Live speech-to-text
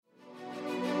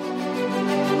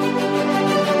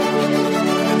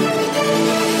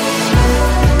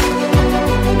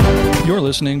are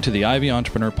listening to the Ivy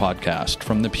Entrepreneur Podcast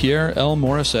from the Pierre L.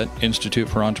 Morissette Institute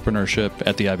for Entrepreneurship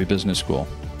at the Ivy Business School.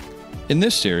 In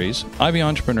this series, Ivy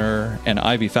Entrepreneur and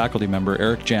Ivy faculty member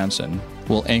Eric Jansen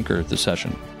will anchor the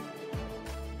session.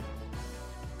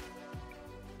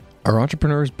 Are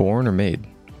entrepreneurs born or made?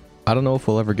 I don't know if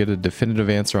we'll ever get a definitive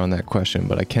answer on that question,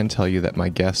 but I can tell you that my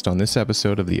guest on this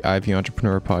episode of the Ivy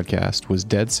Entrepreneur Podcast was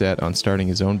dead set on starting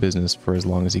his own business for as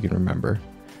long as he can remember.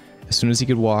 As soon as he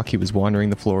could walk, he was wandering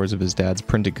the floors of his dad's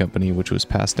printing company, which was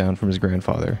passed down from his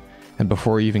grandfather. And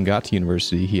before he even got to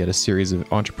university, he had a series of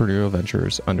entrepreneurial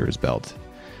ventures under his belt.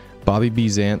 Bobby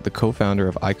Besant, the co-founder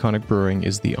of Iconic Brewing,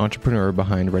 is the entrepreneur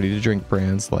behind ready-to-drink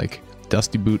brands like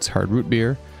Dusty Boots Hard Root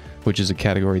Beer, which is a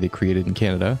category they created in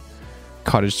Canada,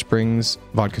 Cottage Springs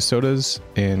Vodka Sodas,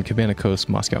 and Cabana Coast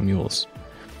Moscow Mules.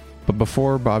 But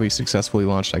before Bobby successfully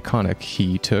launched Iconic,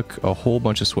 he took a whole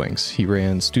bunch of swings. He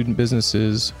ran student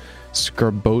businesses,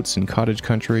 scrubbed boats in cottage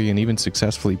country, and even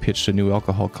successfully pitched a new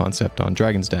alcohol concept on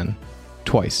Dragon's Den.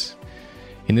 Twice.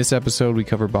 In this episode, we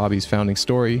cover Bobby's founding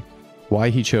story, why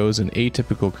he chose an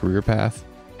atypical career path,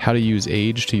 how to use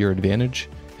age to your advantage,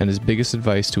 and his biggest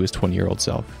advice to his 20-year-old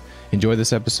self. Enjoy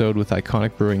this episode with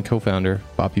Iconic Brewing co-founder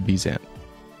Bobby Besant.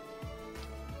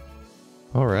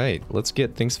 All right, let's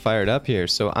get things fired up here.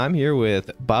 So I'm here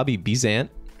with Bobby Besant.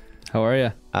 How are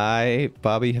you?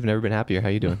 Bobby, have never been happier. How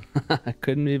you doing? I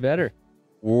couldn't be better.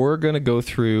 We're going to go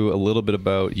through a little bit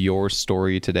about your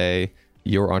story today,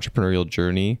 your entrepreneurial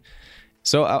journey.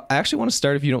 So I actually want to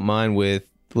start, if you don't mind, with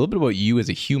a little bit about you as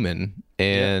a human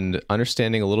and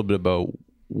understanding a little bit about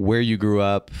where you grew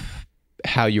up,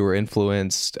 how you were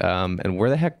influenced, and where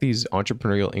the heck these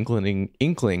entrepreneurial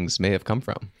inklings may have come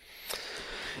from.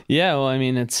 Yeah, well, I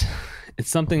mean, it's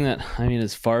something that,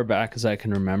 as far back as I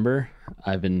can remember,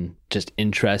 I've been just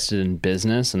interested in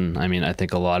business. And I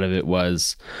think a lot of it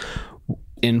was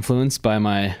influenced by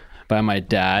my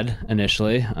dad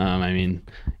initially.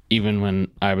 Even when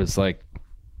I was like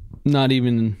not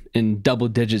even in double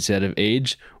digits yet of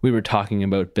age, we were talking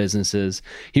about businesses.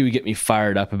 He would get me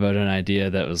fired up about an idea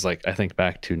that was like, I think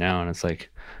back to now, and it's like,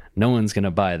 no one's going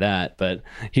to buy that, but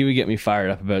he would get me fired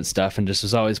up about stuff and just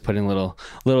was always putting little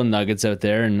nuggets out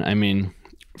there. And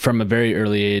from a very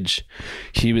early age,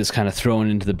 he was kind of thrown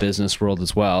into the business world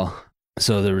as well.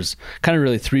 So there was kind of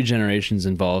really three generations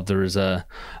involved. There was a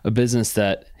business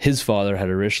that his father had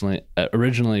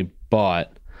originally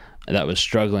bought that was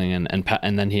struggling,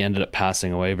 and then he ended up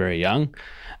passing away very young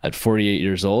at 48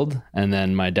 years old. And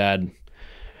then my dad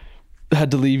had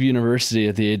to leave university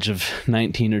at the age of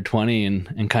 19 or 20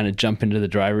 and kind of jump into the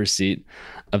driver's seat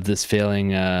of this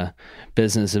failing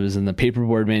business. It was in the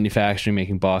paperboard manufacturing,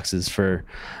 making boxes for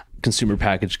consumer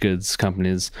packaged goods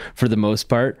companies for the most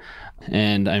part.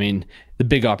 And the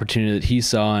big opportunity that he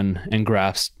saw and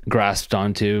grasped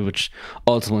onto, which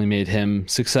ultimately made him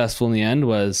successful in the end,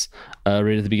 was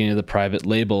right at the beginning of the private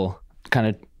label kind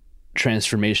of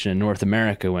transformation in North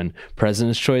America when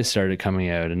President's Choice started coming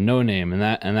out and No Name and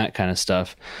that kind of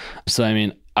stuff. So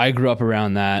I grew up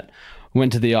around that,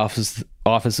 went to the office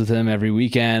with him every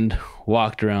weekend,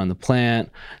 walked around the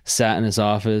plant, sat in his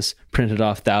office, printed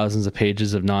off thousands of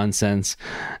pages of nonsense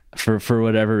for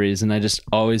whatever reason. I just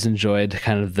always enjoyed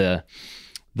kind of the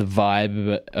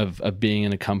vibe of being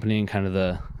in a company and kind of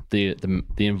the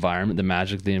environment, the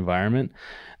magic of the environment.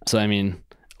 So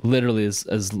literally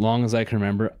as long as I can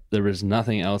remember, there was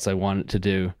nothing else I wanted to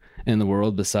do in the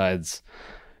world besides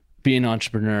be an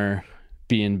entrepreneur,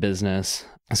 be in business.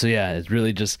 So yeah, it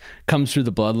really just comes through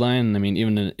the bloodline.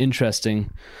 Even an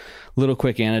interesting little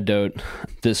quick anecdote.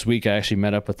 This week, I actually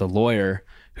met up with a lawyer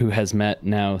who has met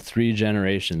now 3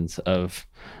 generations of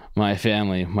my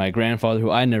family, my grandfather, who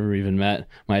I never even met,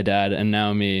 my dad, and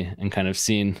now me, and kind of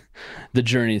seen the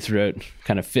journey throughout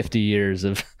kind of 50 years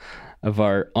of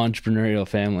our entrepreneurial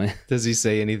family. Does he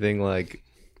say anything like,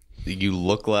 you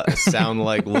look like, sound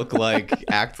like, look like,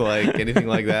 act like, anything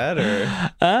like that?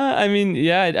 Or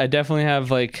I definitely have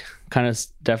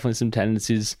definitely some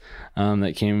tendencies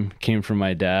that came from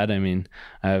my dad.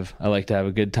 I like to have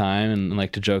a good time and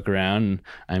like to joke around.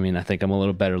 And I think I'm a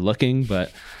little better looking,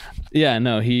 but yeah,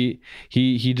 no, he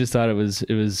just thought it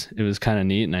was kind of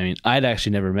neat. And I'd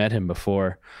actually never met him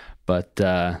before, but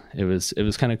it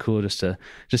was kind of cool just to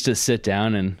sit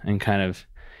down and kind of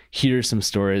hear some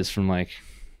stories from like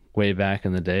way back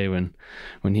in the day when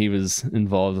he was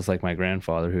involved with like my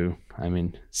grandfather, who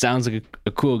sounds like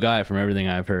a cool guy from everything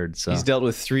I've heard. So he's dealt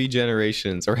with 3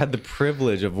 generations, or had the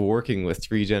privilege of working with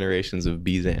 3 generations of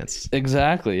Besants.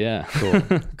 Exactly. Yeah.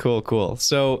 Cool.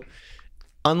 So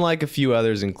unlike a few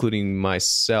others, including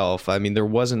myself, there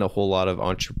wasn't a whole lot of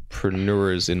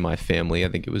entrepreneurs in my family. I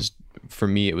think it was for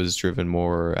me, it was driven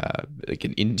more like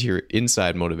an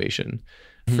inside motivation.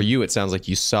 For you, it sounds like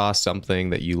you saw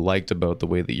something that you liked about the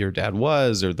way that your dad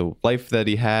was, or the life that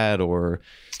he had, or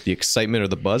the excitement or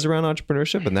the buzz around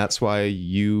entrepreneurship, and that's why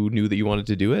you knew that you wanted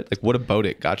to do it. Like, what about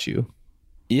it got you?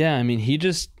 Yeah, I mean, he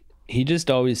just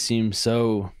always seemed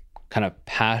so kind of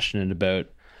passionate about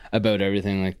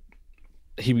everything. Like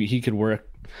he could work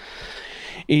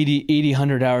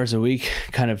 100 hours a week,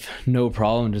 kind of no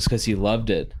problem, just because he loved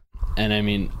it. And I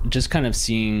mean, just kind of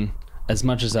seeing, as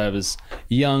much as I was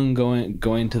young,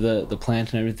 going to the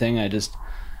plant and everything,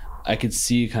 I could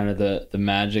see kind of the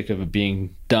magic of it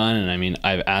being done. And I mean,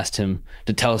 I've asked him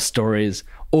to tell stories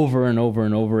over and over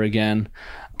and over again,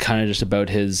 kind of just about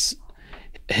his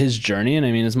journey. And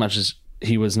I mean, as much as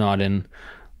he was not in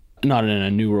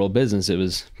a new world business, it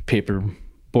was paper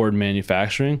board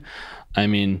manufacturing. I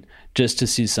mean, just to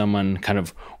see someone kind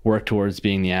of work towards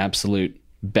being the absolute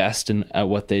best at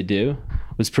what they do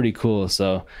was pretty cool.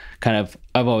 So I've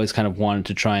always kind of wanted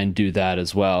to try and do that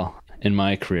as well in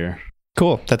my career.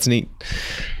 Cool. That's neat.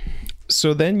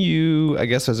 So then you, I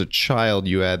guess as a child,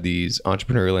 you had these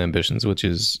entrepreneurial ambitions, which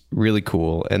is really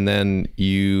cool. And then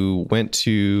you went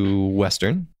to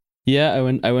Western. Yeah,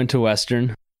 I went to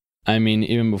Western. I mean,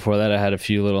 even before that, I had a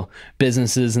few little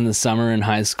businesses in the summer in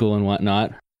high school and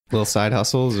whatnot. Little side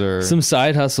hustles or? Some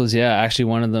side hustles, yeah. Actually,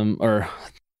 one of them, or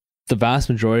the vast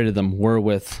majority of them, were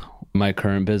with my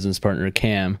current business partner,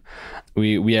 Cam.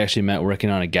 We actually met working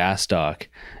on a gas dock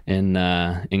in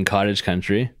cottage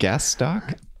country. Gas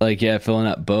stock? Like, yeah, filling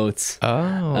up boats.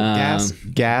 Oh, gas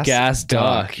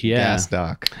dock. Yeah. Gas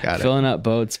dock. Got it. Filling up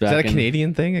boats back. Is that a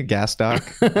Canadian thing? A gas dock?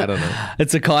 I don't know.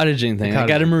 It's a cottaging thing. I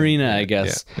got a marina, I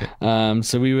guess. Yeah.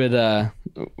 So we would,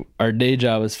 our day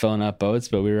job was filling up boats,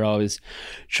 but we were always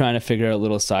trying to figure out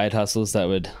little side hustles that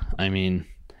would, I mean,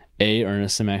 earn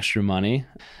us some extra money.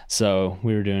 So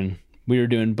we were doing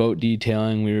boat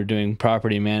detailing, we were doing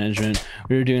property management,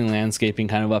 we were doing landscaping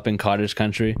kind of up in cottage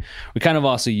country. We kind of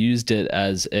also used it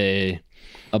as a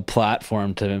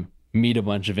platform to meet a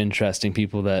bunch of interesting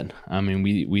people that, I mean,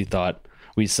 we thought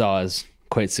we saw as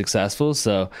quite successful.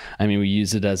 So, I mean, we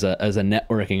used it as a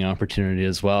networking opportunity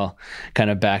as well, kind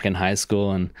of back in high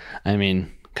school. And I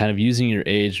mean, kind of using your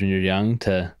age when you're young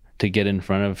to get in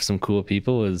front of some cool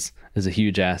people is a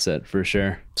huge asset for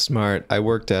sure. Smart. I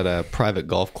worked at a private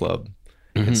golf club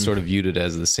and sort of viewed it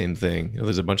as the same thing.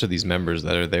 There's a bunch of these members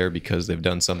that are there because they've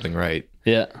done something right.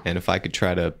 Yeah. And if I could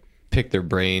try to pick their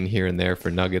brain here and there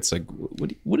for nuggets, like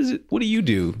what is it? What do you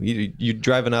do? You're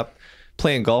driving up,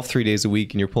 playing golf 3 days a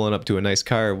week, and you're pulling up to a nice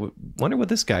car. Wonder what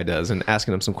this guy does, and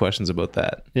asking him some questions about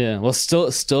that. Yeah. Well,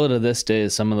 still to this day,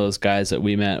 some of those guys that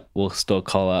we met will still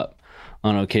call up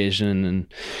on occasion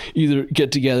and either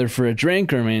get together for a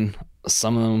drink, or I mean,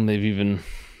 some of them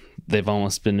they've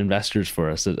almost been investors for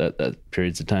us at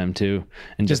periods of time too,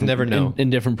 and just never know in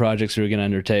different projects we're going to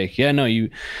undertake. Yeah, no, you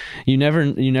never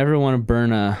want to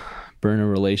burn a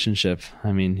relationship.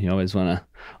 I mean, you always want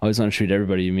to treat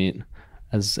everybody you meet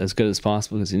as good as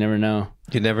possible, because you never know.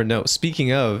 You never know.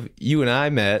 Speaking of, you and I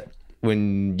met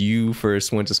when you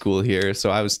first went to school here.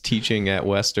 So I was teaching at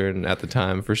Western at the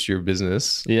time, first year of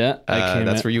business. Yeah,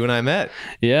 that's where you and I met.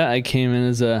 Yeah, I came in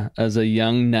as a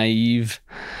young, naive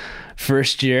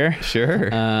first year. Sure.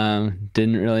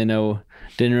 Didn't really know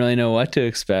what to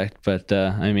expect, but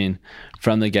I mean,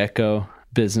 from the get-go,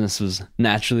 business was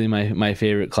naturally my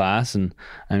favorite class. And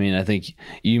I mean, I think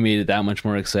you made it that much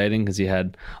more exciting because you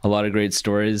had a lot of great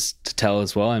stories to tell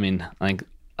as well. I mean, I think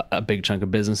a big chunk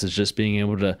of business is just being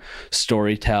able to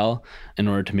story tell in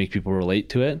order to make people relate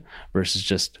to it versus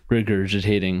just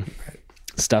regurgitating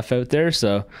stuff out there.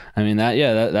 So, I mean,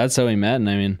 that's how we met. And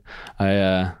I mean,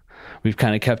 we've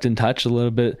kind of kept in touch a little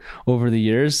bit over the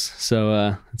years.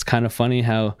 So it's kind of funny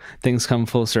how things come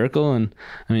full circle. And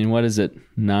I mean, what is it?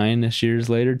 9-ish years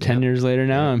later, 10 years later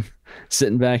now, I'm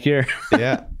sitting back here.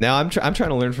 Yeah. Now I'm trying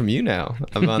to learn from you now.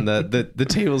 I'm on the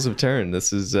tables have turned.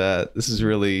 This is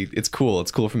really, it's cool.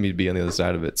 It's cool for me to be on the other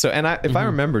side of it. So, and if I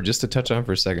remember, just to touch on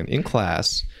for a second, in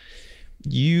class,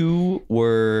 you're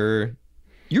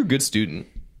a good student,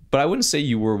 but I wouldn't say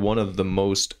you were one of the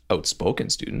most outspoken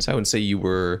students. I wouldn't say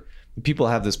people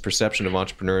have this perception of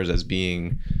entrepreneurs as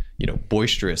being,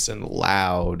 boisterous and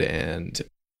loud, and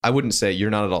I wouldn't say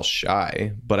you're not at all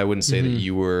shy, but I wouldn't say that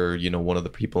you were, one of the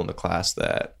people in the class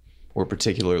that were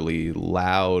particularly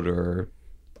loud, or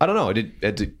I don't know.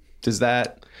 Does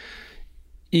that?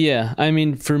 Yeah. I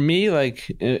mean, for me, like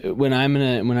when I'm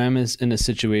in a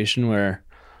situation where,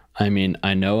 I mean,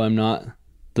 I know I'm not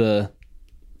the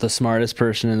smartest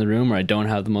person in the room, or I don't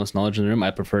have the most knowledge in the room, I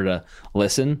prefer to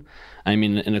listen. I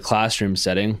mean, in a classroom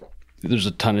setting, there's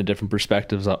a ton of different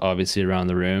perspectives obviously around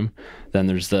the room. Then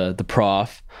there's the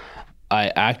prof. I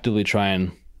actively try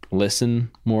and listen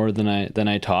more than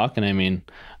I talk. And I mean,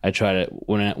 I try to,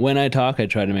 when I talk, I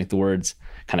try to make the words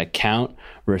kind of count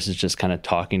versus just kind of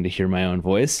talking to hear my own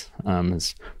voice.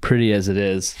 As pretty as it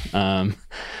is.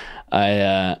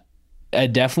 I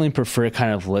definitely prefer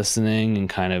kind of listening and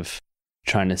kind of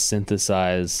trying to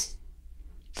synthesize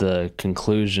the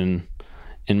conclusion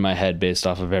in my head based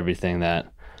off of everything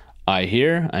that I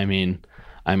hear. I mean,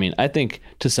 I think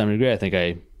to some degree, I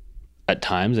think at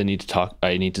times I need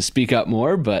to speak up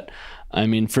more, but I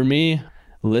mean, for me,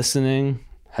 listening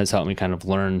has helped me kind of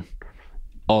learn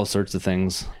all sorts of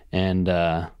things. And,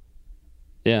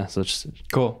 yeah, so it's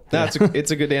cool.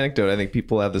 It's a good anecdote. I think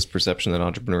people have this perception that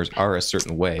entrepreneurs are a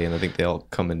certain way, and I think they all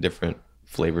come in different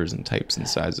flavors and types and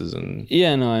sizes. And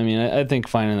yeah, no, I mean, I think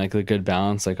finding like the good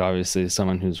balance, like obviously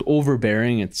someone who's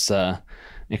overbearing, it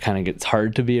kind of gets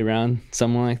hard to be around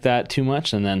someone like that too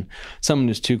much, and then someone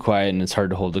who's too quiet and it's hard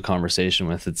to hold a conversation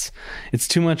with. It's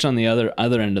too much on the other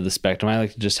end of the spectrum. I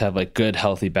like to just have like good,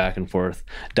 healthy back and forth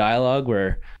dialogue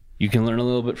where you can learn a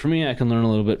little bit from me, I can learn a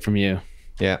little bit from you.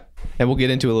 Yeah, and we'll get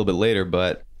into it a little bit later,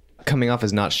 but coming off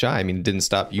as not shy, I mean, it didn't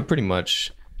stop you pretty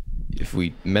much. If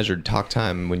we measured talk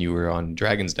time when you were on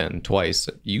Dragon's Den twice,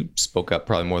 you spoke up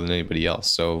probably more than anybody else.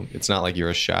 So it's not like you're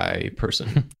a shy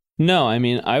person. No, I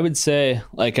mean, I would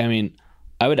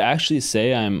actually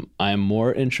say I'm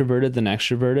more introverted than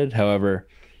extroverted. However,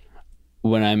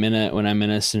 when I'm in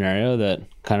a scenario that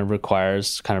kind of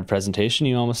requires kind of presentation,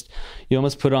 you almost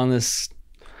put on this,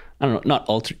 I don't know, not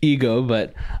alter ego,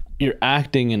 but you're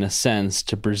acting in a sense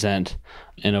to present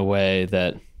in a way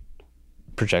that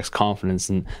projects confidence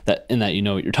in that you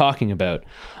know what you're talking about.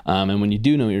 And when you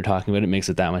do know what you're talking about, it makes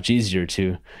it that much easier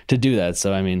to do that.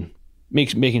 So, I mean,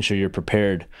 making sure you're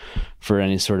prepared for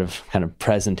any sort of kind of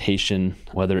presentation,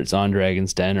 whether it's on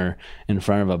Dragon's Den or in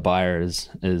front of a buyer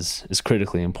is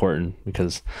critically important,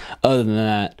 because other than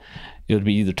that, it would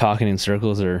be either talking in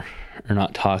circles or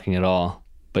not talking at all.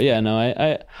 But yeah, no,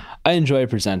 I enjoy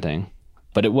presenting,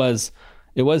 but it was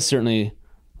certainly,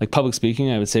 like, public speaking,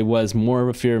 I would say, was more of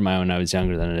a fear of mine when I was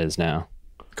younger than it is now.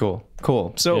 Cool.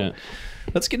 So yeah.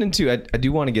 Let's get into, I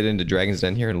do want to get into Dragon's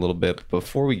Den here in a little bit.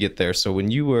 Before we get there, so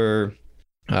when you were,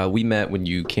 we met when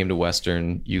you came to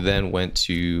Western, you then went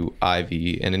to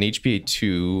Ivy, and in HPA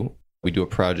 2, we do a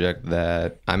project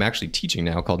that I'm actually teaching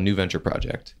now called New Venture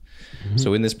Project. Mm-hmm.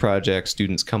 So in this project,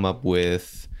 students come up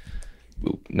with,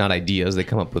 not ideas, they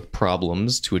come up with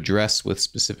problems to address with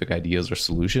specific ideas or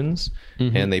solutions,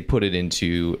 mm-hmm. and they put it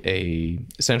into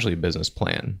essentially a business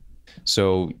plan.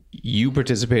 So you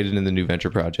participated in the New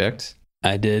Venture Project.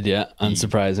 I did, yeah,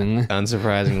 unsurprisingly.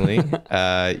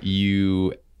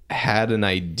 You had an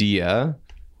idea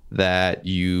that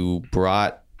you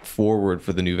brought forward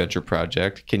for the New Venture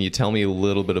Project. Can you tell me a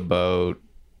little bit about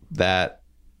that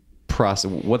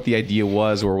process, what the idea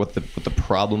was, or what the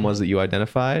problem was that you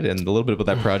identified, and a little bit about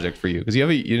that project for you? Because you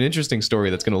have an interesting story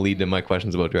that's going to lead to my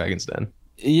questions about Dragon's Den.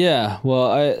 Yeah, well,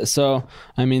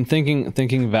 I mean,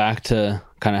 thinking back to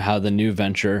kind of how the New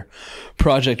Venture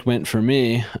Project went for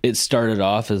me, it started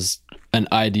off as an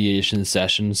ideation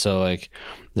session. So like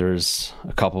there's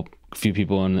a few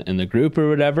people in the group or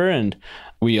whatever, and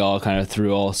we all kind of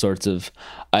threw all sorts of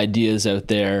ideas out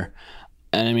there.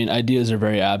 And I mean, ideas are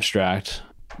very abstract.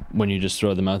 When you just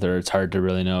throw them out there, it's hard to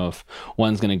really know if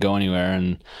one's going to go anywhere.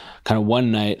 And kind of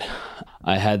one night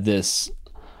I had this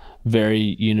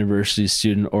very university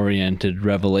student oriented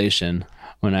revelation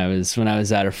when I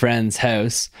was at a friend's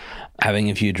house having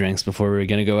a few drinks before we were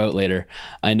going to go out later.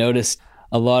 I noticed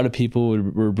a lot of people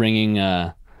were bringing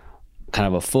kind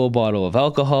of a full bottle of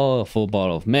alcohol, a full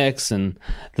bottle of mix, and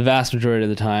the vast majority of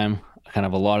the time, kind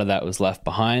of a lot of that was left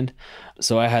behind.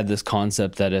 So I had this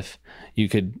concept that if you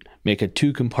could make a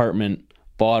 2-compartment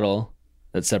bottle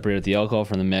that separated the alcohol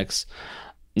from the mix,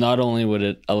 not only would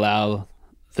it allow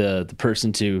the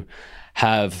person to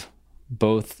have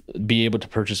both, be able to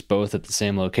purchase both at the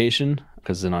same location,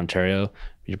 because in Ontario, if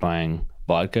you're buying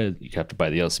vodka, you have to buy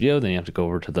the LCBO, then you have to go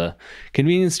over to the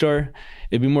convenience store.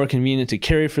 It'd be more convenient to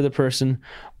carry for the person,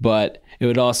 but it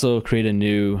would also create a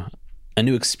new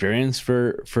experience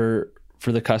for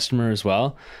the customer as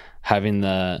well. Having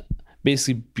the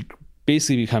basically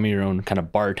becoming your own kind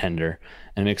of bartender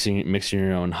and mixing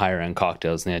your own higher end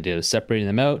cocktails. And the idea of separating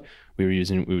them out, we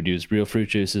would use real fruit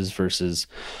juices versus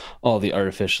all the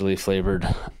artificially flavored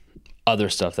other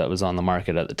stuff that was on the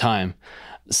market at the time.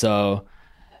 So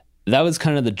that was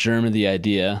kind of the germ of the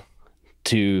idea,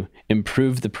 to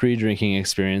improve the pre-drinking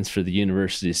experience for the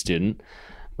university student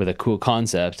with a cool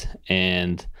concept.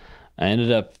 And I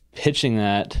ended up pitching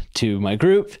that to my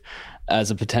group as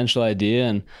a potential idea.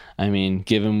 And I mean,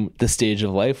 given the stage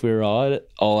of life we were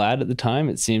all at the time,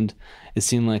 it seemed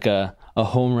like a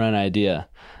home run idea.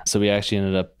 So we actually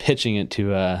ended up pitching it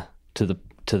to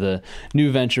the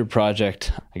new venture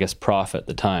project, I guess Prof at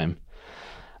the time,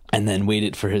 and then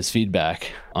waited for his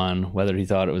feedback on whether he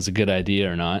thought it was a good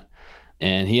idea or not.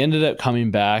 And he ended up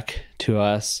coming back to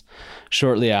us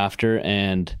shortly after,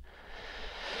 and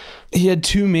he had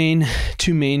two main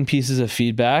pieces of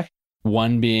feedback.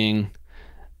 One being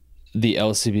the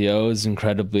LCBO is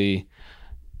incredibly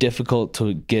difficult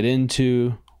to get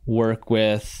into, work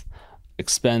with,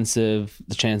 expensive.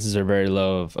 The chances are very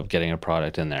low of getting a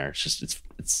product in there.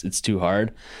 It's too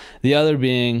hard. The other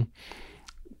being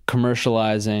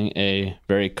commercializing a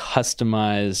very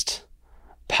customized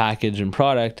package and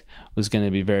product was going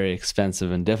to be very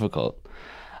expensive and difficult.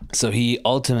 So he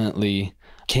ultimately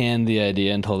canned the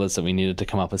idea and told us that we needed to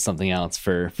come up with something else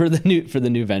for the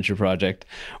new venture project,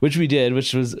 which we did,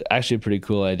 which was actually a pretty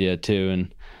cool idea too,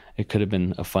 and it could have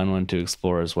been a fun one to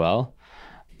explore as well.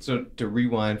 So to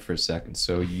rewind for a second,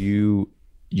 so you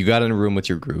got in a room with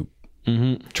your group,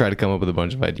 tried to come up with a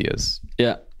bunch of ideas.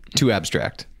 Yeah. Too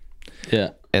abstract.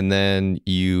 Yeah. And then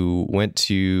you went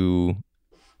to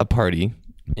a party.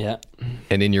 Yeah.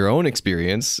 And in your own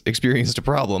experience, experienced a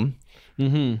problem.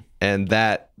 Mm-hmm. And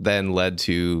that then led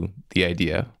to the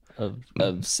idea of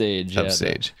Sage. Of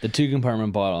Sage. The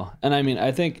 2-compartment bottle. And I mean,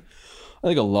 I think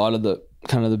a lot of the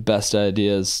kind of the best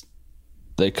ideas,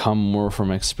 they come more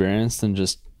from experience than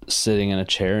just sitting in a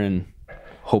chair and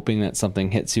hoping that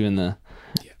something hits you in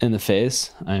the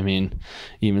face. I mean,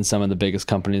 even some of the biggest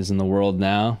companies in the world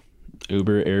now,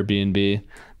 Uber, Airbnb,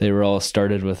 they were all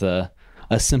started with a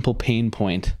simple pain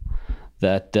point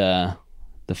that the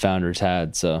founders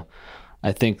had. So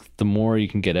I think the more you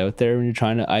can get out there when you're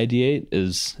trying to ideate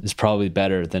is probably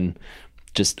better than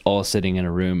just all sitting in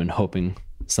a room and hoping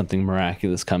something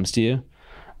miraculous comes to you.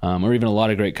 Or even a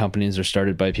lot of great companies are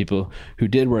started by people who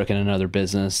did work in another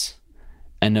business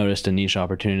and noticed a niche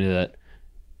opportunity that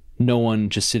no one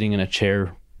just sitting in a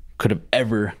chair could have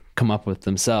ever come up with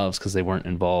themselves because they weren't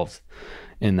involved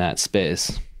in that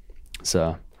space.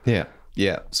 So yeah.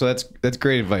 So that's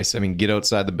great advice. I mean, get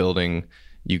outside the building.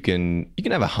 You can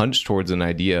have a hunch towards an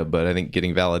idea, but I think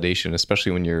getting validation,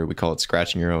 especially when we call it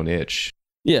scratching your own itch.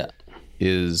 Yeah.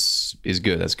 Is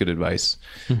good. That's good advice.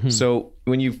 Mm-hmm. So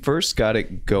when you first got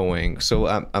it going, so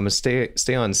I'm gonna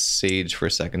stay on Sage for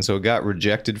a second. So it got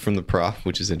rejected from the Prof,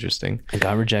 which is interesting. It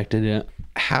got rejected, yeah.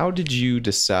 How did you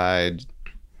decide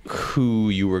who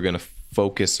you were going to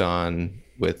focus on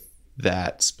with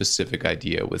that specific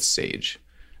idea with Sage?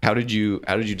 How did you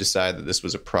decide that this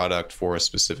was a product for a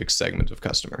specific segment of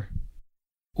customer?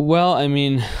 Well, I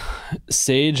mean,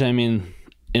 Sage, in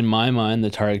my mind, the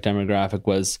target demographic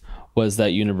was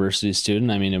that university student.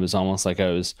 I mean, it was almost like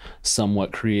I was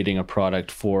somewhat creating a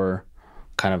product for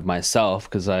kind of myself,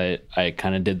 because I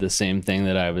kind of did the same thing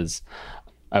that I was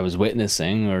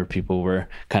witnessing, or people were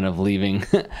kind of leaving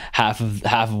half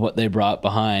of what they brought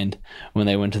behind when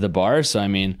they went to the bar. So, I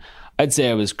mean, I'd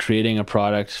say I was creating a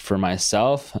product for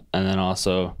myself, and then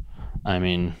also,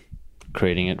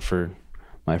 creating it for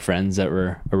my friends that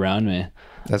were around me.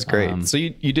 That's great. So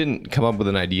you didn't come up with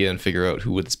an idea and figure out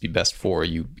who would this be best for.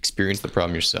 You experienced the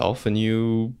problem yourself, and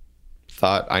you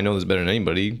thought, I know this better than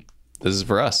anybody. This is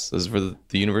for us. This is for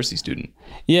the university student.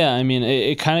 Yeah,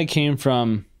 it kind of came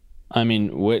from,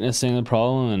 witnessing the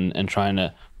problem and trying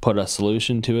to put a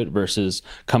solution to it versus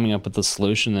coming up with the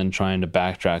solution and trying to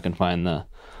backtrack and find the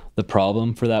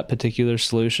problem for that particular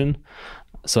solution.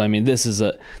 So,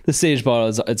 the Sage bottle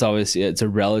it's a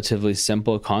relatively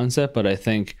simple concept, but I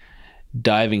think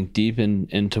diving deep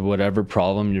into whatever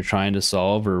problem you're trying to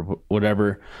solve, or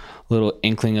whatever little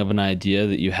inkling of an idea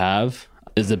that you have,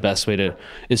 is the best way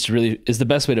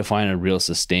to find a real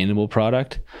sustainable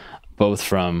product, both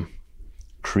from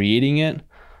creating it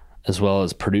as well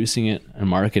as producing it and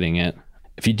marketing it.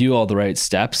 If you do all the right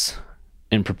steps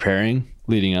in preparing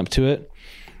leading up to it,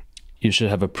 you should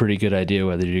have a pretty good idea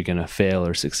whether you're going to fail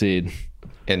or succeed.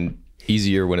 And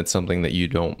easier when it's something that you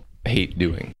don't hate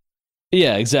doing.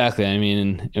 Yeah, exactly.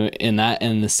 In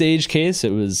the Sage case,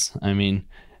 it was,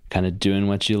 kind of doing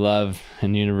what you love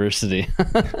in university.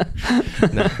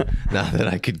 Not that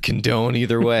I could condone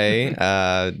either way,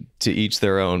 to each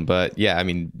their own, but yeah,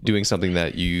 doing something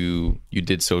that you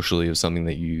did socially was something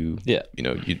that you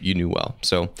knew well.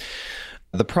 So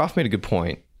the Prof made a good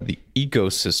point. The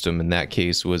ecosystem in that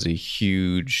case was a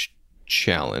huge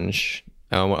challenge.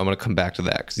 I'm going to come back to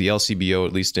that, because the LCBO,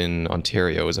 at least in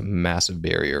Ontario, is a massive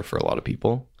barrier for a lot of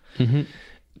people. Mm-hmm.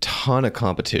 Ton of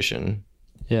competition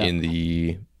in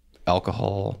the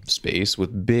alcohol space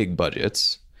with big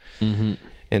budgets. Mm-hmm.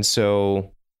 And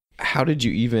so how did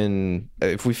you even,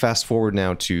 if we fast forward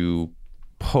now to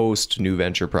post new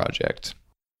venture project,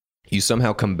 you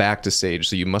somehow come back to Sage.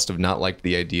 So you must have not liked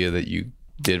the idea that you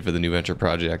did for the new venture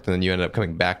project, and then you ended up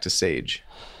coming back to Sage.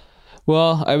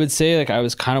 Well, I would say like I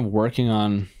was kind of working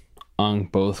on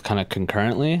both kind of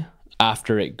concurrently.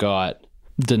 After it got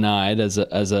denied as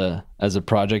a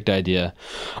project idea,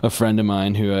 a friend of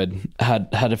mine who had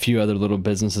a few other little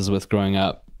businesses with growing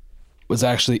up was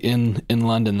actually in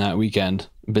London that weekend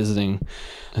visiting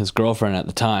his girlfriend at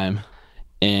the time,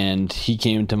 and he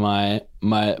came to my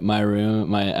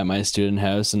room at my student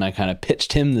house, and I kind of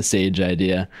pitched him the Sage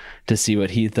idea to see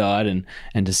what he thought and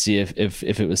to see if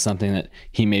it was something that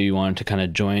he maybe wanted to kind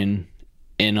of join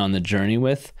in on the journey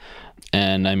with.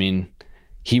 And I mean,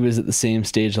 he was at the same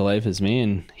stage of life as me,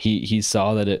 and he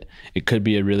saw that it could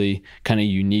be a really kind of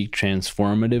unique,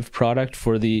 transformative product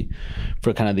for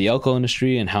kind of the alcohol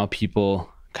industry and how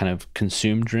people kind of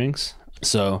consume drinks.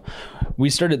 So we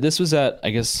started, this was at, I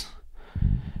guess,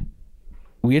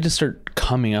 we had to start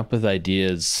coming up with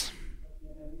ideas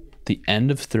the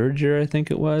end of third year, I think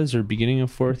it was, or beginning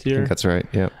of fourth year. I think that's right.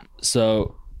 Yeah.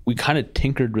 So we kind of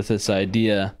tinkered with this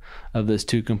idea of this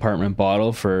 2-compartment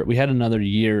bottle we had another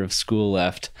year of school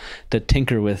left to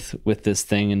tinker with this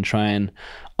thing and try and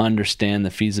understand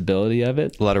the feasibility of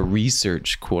it. A lot of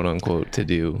research, quote unquote, to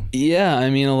do. Yeah. I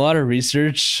mean, a lot of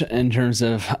research in terms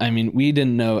of, I mean, we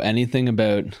didn't know anything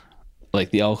about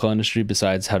like the alcohol industry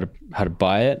besides how to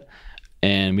buy it.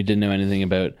 And we didn't know anything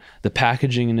about the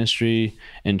packaging industry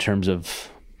in terms of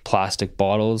plastic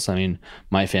bottles. I mean,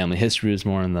 my family history is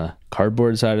more on the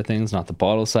cardboard side of things, not the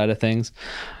bottle side of things.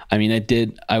 I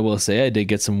mean, I will say I did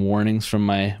get some warnings from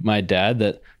my dad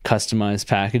that customized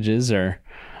packages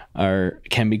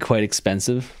can be quite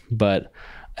expensive, but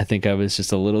I think I was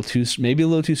just maybe a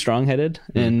little too strong-headed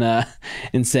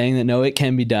in saying that no, it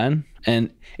can be done.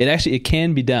 And it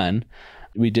can be done.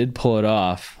 We did pull it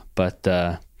off,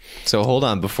 but so hold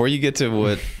on, before you get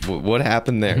to what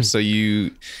happened there. So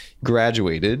you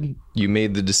graduated, you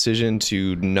made the decision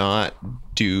to not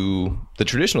do the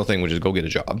traditional thing, which is go get a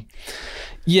job.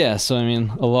 Yeah. So, I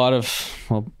mean,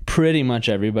 pretty much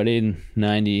everybody,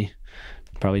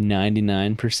 probably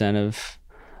 99%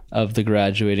 of the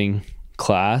graduating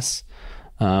class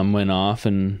went off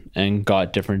and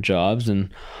got different jobs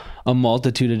in a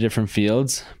multitude of different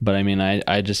fields. But I mean,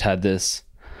 I just had this,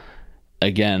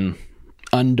 again,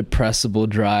 undepressible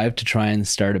drive to try and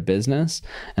start a business,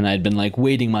 and I'd been like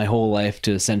waiting my whole life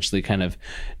to essentially kind of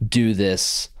do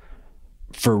this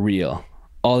for real.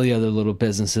 All the other little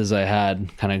businesses I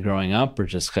had kind of growing up were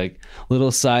just like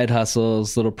little side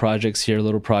hustles, little projects here,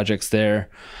 little projects there.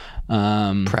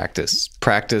 Practice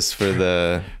for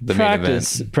the main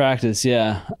event. Practice,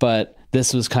 yeah. But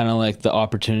this was kind of like the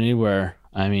opportunity where,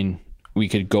 I mean, we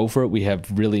could go for it. We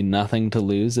have really nothing to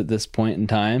lose at this point in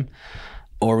time.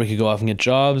 Or we could go off and get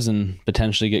jobs and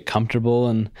potentially get comfortable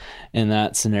in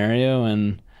that scenario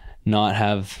and not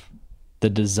have the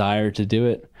desire to do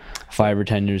it 5 or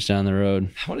 10 years down the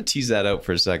road. I want to tease that out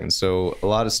for a second. So a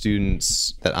lot of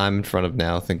students that I'm in front of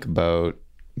now think about,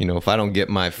 if I don't get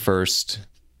the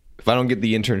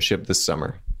internship this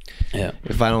summer, yeah,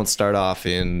 if I don't start off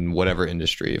in whatever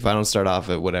industry, if I don't start off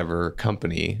at whatever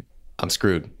company, I'm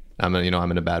screwed. I'm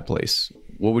in a bad place.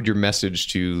 What would your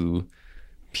message to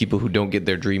people who don't get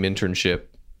their dream internship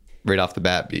right off the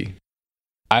bat be?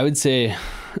 I would say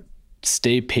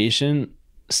stay patient,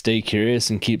 stay curious,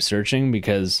 and keep searching,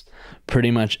 because pretty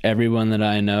much everyone that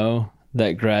I know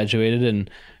that graduated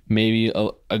and maybe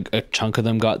a chunk of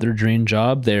them got their dream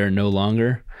job, they are no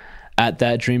longer at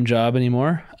that dream job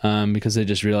anymore, because they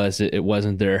just realized it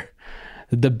wasn't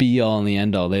the be all and the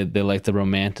end all. They like to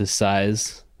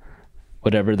romanticize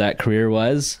whatever that career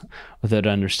was without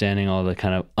understanding all the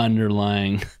kind of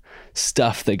underlying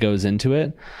stuff that goes into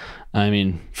it. I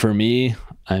mean, for me,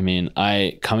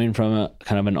 I coming from a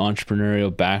kind of an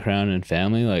entrepreneurial background and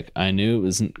family, like I knew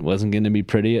it wasn't going to be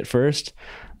pretty at first.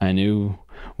 I knew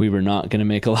we were not going to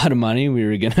make a lot of money. We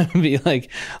were going to be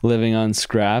like living on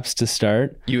scraps to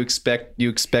start. You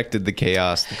expected the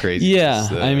chaos, the crazy, yeah.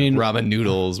 I mean, ramen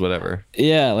noodles, whatever.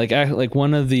 Yeah, like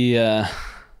one of the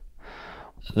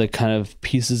kind of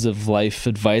pieces of life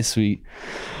advice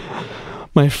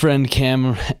my friend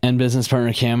Cam and business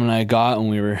partner Cam and I got when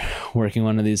we were working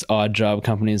one of these odd job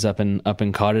companies up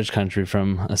in cottage country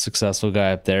from a successful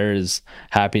guy up there is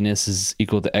happiness is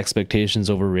equal to expectations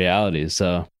over reality.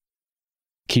 So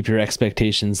keep your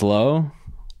expectations low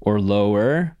or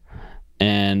lower,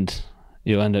 and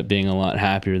you'll end up being a lot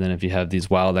happier than if you have these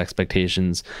wild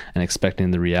expectations and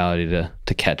expecting the reality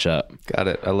to catch up. Got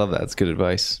it. I love that. That's good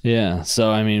advice. Yeah.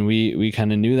 So, I mean, we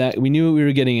kind of knew that. We knew what we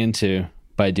were getting into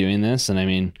by doing this. And I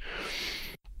mean,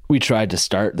 we tried to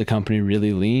start the company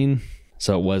really lean.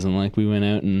 So it wasn't like we went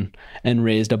out and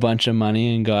raised a bunch of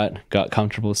money and got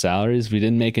comfortable salaries. We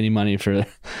didn't make any money for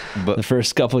the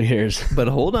first couple of years. But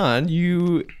hold on,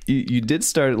 you did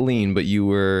start lean, but you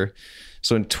were,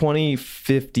 so in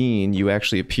 2015, you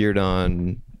actually appeared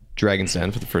on Dragon's Den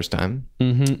for the first time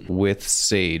with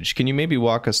Sage. Can you maybe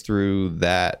walk us through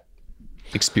that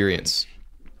experience?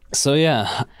 So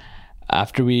yeah,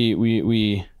 after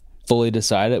we fully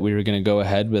decided we were going to go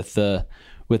ahead with the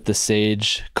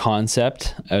Sage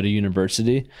concept out of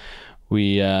university,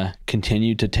 we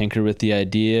continued to tinker with the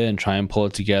idea and try and pull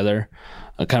it together.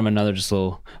 Kind of another just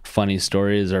little funny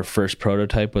story is our first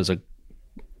prototype was a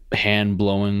hand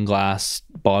blowing glass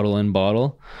bottle in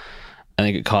bottle. I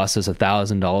think it cost us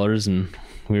 $1,000 and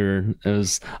it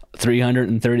was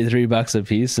 $333 a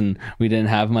piece, and we didn't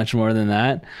have much more than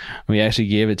that. We actually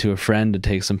gave it to a friend to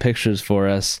take some pictures for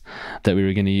us that we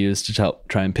were going to use to help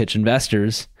try and pitch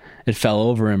investors. It fell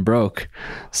over and broke.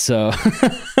 So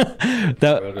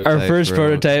that our first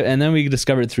prototype, and then we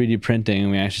discovered 3D printing,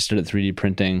 and we actually started 3D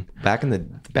printing back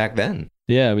then.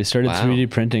 Yeah, we started 3D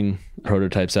printing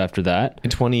prototypes after that in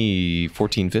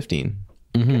 2014, 15.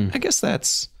 I guess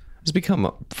it's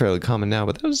become fairly common now,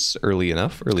 but that was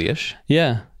early-ish.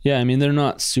 Yeah. I mean, they're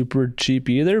not super cheap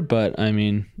either, but I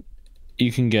mean,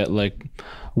 you can get like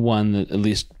one that at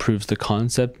least proves the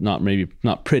concept, not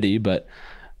pretty, but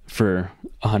for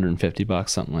 $150,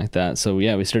 something like that. So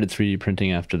yeah, we started 3D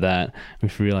printing after that. We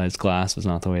realized glass was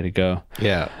not the way to go.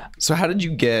 Yeah. So how did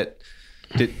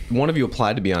one of you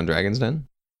apply to be on Dragon's Den?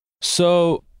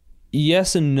 So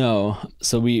yes and no.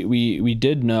 So we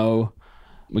did know,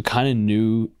 we kind of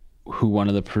knew who one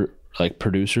of the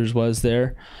producers was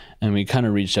there, and we kind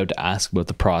of reached out to ask about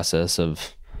the process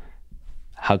of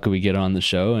how could we get on the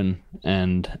show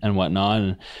and whatnot.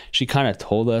 And she kind of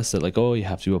told us that, like, oh, you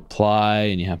have to apply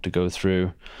and you have to go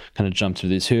through, kind of jump through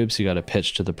these hoops. You got to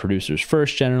pitch to the producers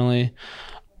first generally.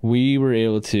 We were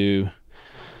able to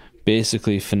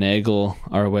basically finagle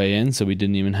our way in, so we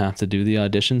didn't even have to do the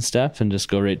audition step and just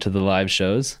go right to the live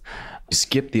shows. You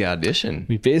skipped the audition?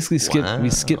 We basically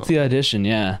skipped the audition,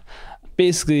 yeah.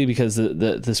 Basically because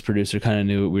this producer kind of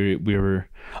knew what we were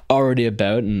already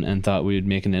about and thought we would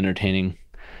make an entertaining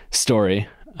story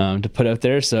to put out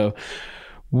there. So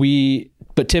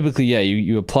but typically, yeah,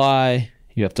 you apply,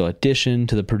 you have to audition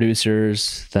to the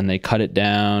producers, then they cut it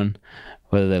down,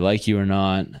 whether they like you or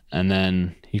not, and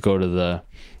then you go to the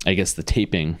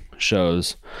taping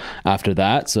shows after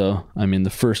that. So, I mean, the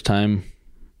first time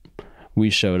we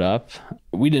showed up,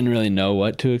 we didn't really know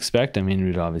what to expect. I mean,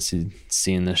 we'd obviously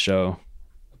seen the show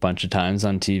a bunch of times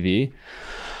on TV.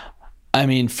 I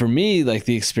mean, for me, like,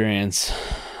 the experience,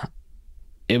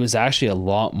 it was actually a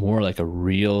lot more like a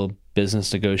real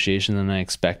business negotiation than I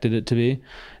expected it to be,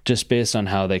 just based on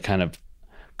how they kind of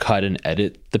cut and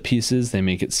edit the pieces. They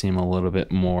make it seem a little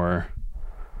bit more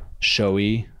show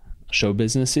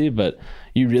businessy, but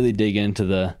you really dig into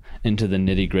the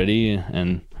nitty gritty,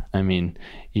 and I mean,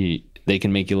 they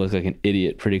can make you look like an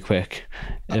idiot pretty quick.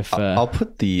 If I'll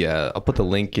put the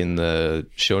link in the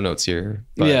show notes here.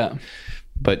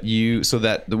 But so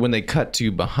that when they cut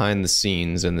to behind the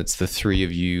scenes and it's the three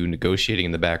of you negotiating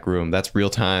in the back room, that's real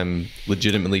time,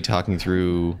 legitimately talking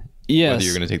through whether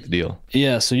you're going to take the deal.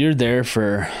 Yeah. So you're there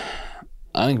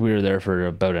I think we were there for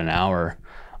about an hour.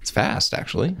 It's fast,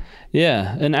 actually.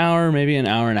 Yeah. An hour, maybe an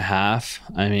hour and a half.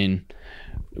 I mean,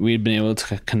 we'd been able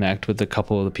to connect with a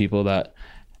couple of the people that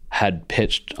had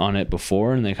pitched on it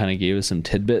before, and they kind of gave us some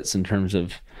tidbits in terms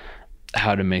of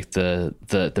how to make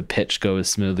the pitch go as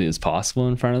smoothly as possible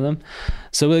in front of them.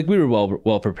 So like we were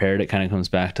well prepared. It kind of comes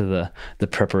back to the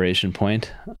preparation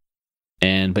point.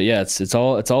 But yeah, it's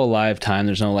all live time.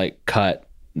 There's no like cut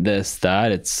this,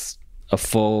 that. It's a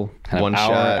full kind of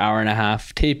hour and a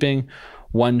half taping,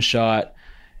 one shot.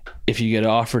 If you get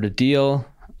offered a deal,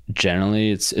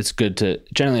 generally it's good to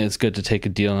take a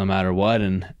deal no matter what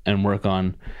and work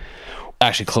on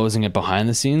actually closing it behind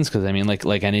the scenes. Because I mean,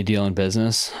 like any deal in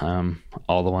business,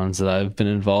 all the ones that I've been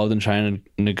involved in trying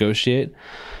to negotiate,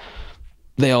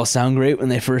 they all sound great when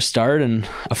they first start, and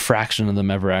a fraction of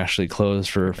them ever actually close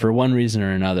for one reason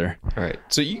or another. All right.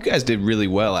 So you guys did really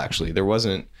well, actually.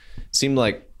 Seemed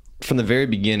like from the very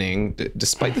beginning,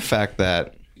 despite the fact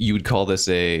that you would call this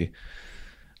a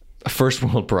first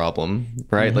world problem,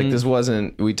 right? Mm-hmm. Like this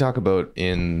wasn't, we talk about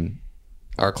in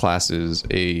our classes,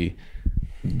 a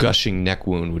gushing neck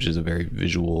wound, which is a very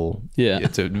visual. Yeah,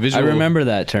 it's a visual. I remember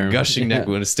that term. Gushing neck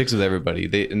wound. It sticks with everybody.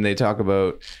 They talk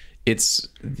about it's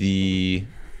the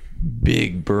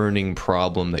big burning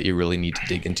problem that you really need to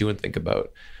dig into and think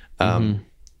about. And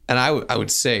I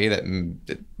would say that,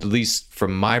 at least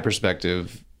from my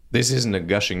perspective, this isn't a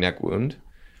gushing neck wound.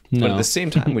 No. But at the same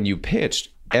time, when you pitched,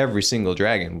 every single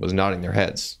dragon was nodding their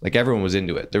heads. Like, everyone was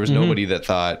into it. There was nobody that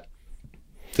thought,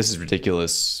 this is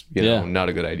ridiculous, not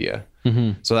a good idea.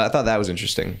 So I thought that was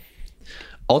interesting.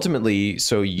 Ultimately,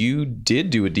 so you did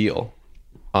do a deal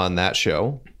on that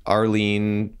show.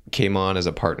 Arlene came on as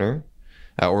a partner,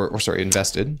 or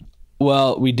invested.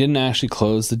 Well, we didn't actually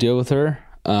close the deal with her.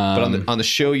 But on the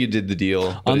show, you did the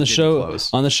deal. On the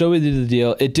show, we did the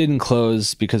deal. It didn't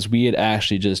close because we had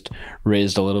actually just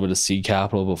raised a little bit of seed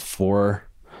capital before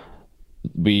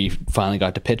we finally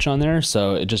got to pitch on there.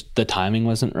 So the timing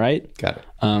wasn't right. Got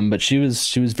it. But she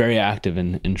was very active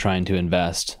in trying to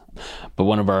invest. But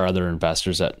one of our other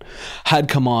investors that had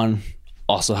come on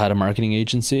also had a marketing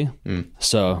agency.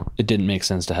 So it didn't make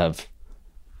sense to have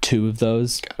two of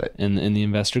those in the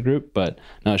investor group. But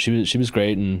no, she was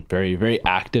great and very, very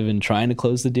active in trying to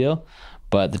close the deal.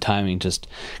 But the timing just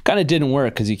kind of didn't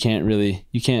work because you can't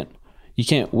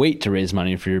wait to raise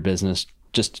money for your business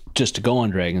just to go on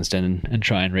Dragon's Den and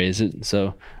try and raise it.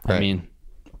 So I mean,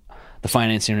 the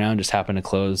financing round just happened to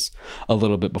close a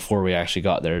little bit before we actually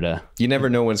got there to. You never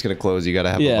know when it's going to close. You got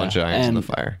to have a bunch of irons in the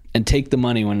fire and take the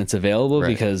money when it's available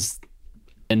because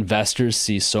investors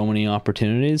see so many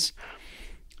opportunities.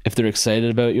 If they're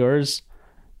excited about yours,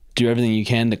 do everything you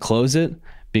can to close it,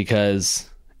 because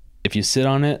if you sit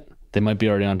on it, they might be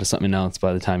already onto something else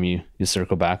by the time you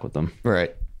circle back with them.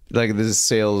 Right. Like, this is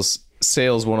sales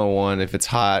 101. If it's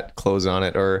hot, close on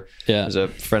it. Or there's a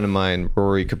friend of mine,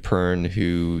 Rory Capern,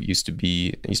 who used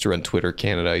to run Twitter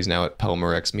Canada. He's now at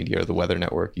Pelmorex Media, the Weather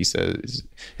Network. He says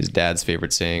his dad's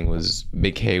favorite saying was,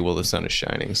 make hay while the sun is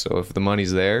shining. So if the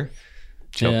money's there,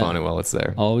 jump on it while it's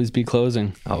there. Always be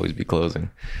closing.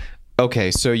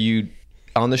 Okay, so you,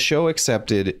 on the show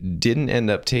accepted, didn't end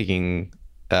up taking,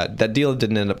 that deal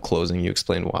didn't end up closing. You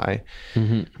explained why.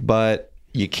 But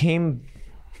you came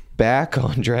back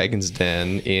on Dragon's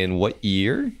Den in what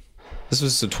year? So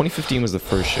 2015 was the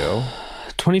first show.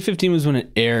 2015 was when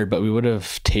it aired, but we would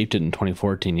have taped it in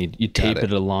 2014. You tape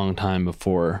it a long time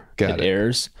before it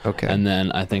airs. Okay. And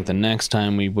then I think the next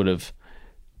time we would have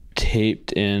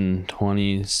taped in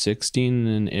 2016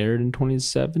 and aired in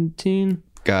 2017.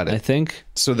 Got it. I think.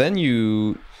 So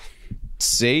then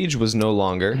Sage was no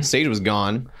longer. Sage was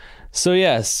gone. So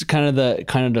yes, kind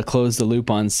of to close the loop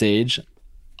on Sage,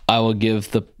 I will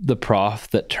give the prof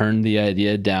that turned the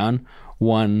idea down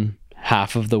one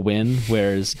half of the win,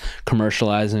 whereas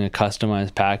commercializing a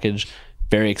customized package,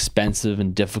 very expensive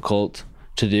and difficult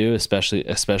to do,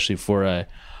 especially for a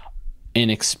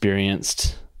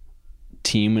inexperienced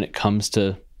team when it comes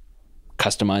to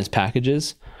customized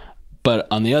packages. But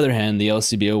on the other hand, the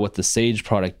LCBO, what the Sage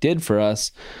product did for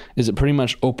us is it pretty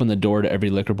much opened the door to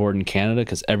every liquor board in Canada,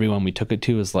 because everyone we took it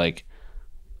to was like,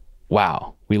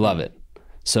 wow, we love it.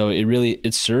 So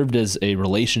it served as a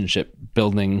relationship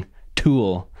building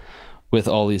tool with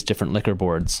all these different liquor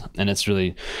boards. And it's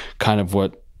really kind of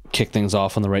what kicked things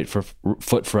off on the right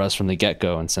foot for us from the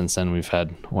get-go. And since then, we've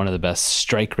had one of the best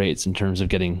strike rates in terms of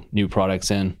getting new products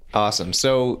in. Awesome.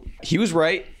 So he was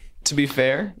right, to be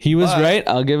fair. He was right.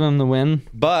 I'll give him the win.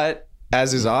 But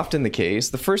as is often the case,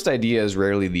 the first idea is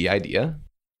rarely the idea.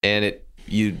 And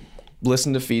you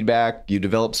listen to feedback, you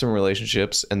develop some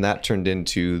relationships, and that turned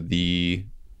into the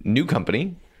new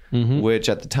company, which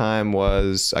at the time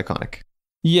was Iconic.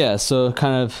 Yeah, so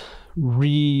kind of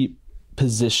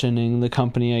repositioning the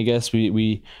company, I guess.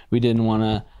 We didn't want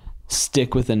to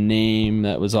stick with a name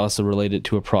that was also related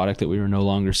to a product that we were no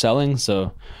longer selling,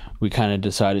 so we kind of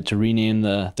decided to rename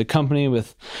the company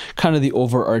with kind of the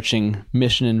overarching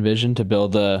mission and vision to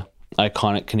build a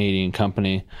iconic Canadian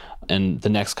company and the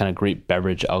next kind of great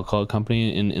beverage alcohol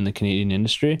company in the Canadian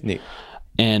industry. Neat.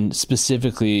 And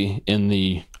specifically in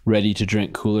the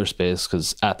ready-to-drink cooler space,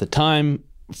 because at the time,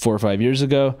 4 or 5 years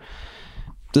ago,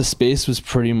 the space was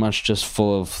pretty much just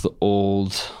full of the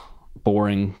old,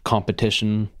 boring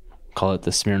competition. Call it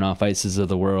the Smirnoff Ices of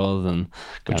the world, and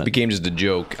which became just a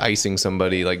joke, icing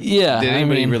somebody. Like, did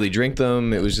anybody really drink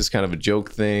them? It was just kind of a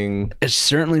joke thing. It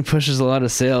certainly pushes a lot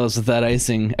of sales with that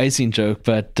icing joke,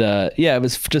 but it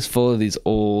was just full of these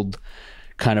old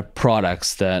kind of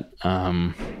products that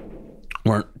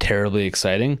weren't terribly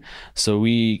exciting. So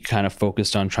we kind of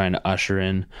focused on trying to usher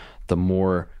in the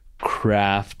more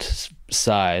craft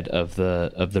side of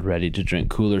the ready to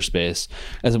drink cooler space,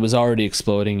 as it was already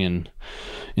exploding in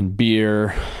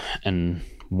beer and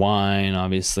wine,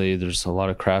 obviously. There's a lot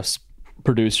of crafts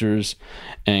producers,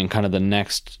 and kind of the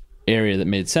next area that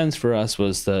made sense for us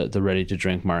was the ready to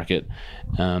drink market.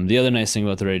 The other nice thing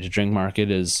about the ready to drink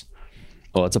market is,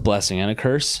 well, it's a blessing and a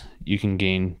curse. You can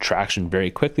gain traction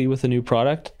very quickly with a new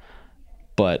product,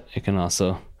 but it can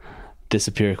also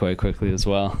disappear quite quickly as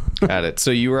well. Got it.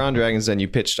 So you were on Dragon's Den, you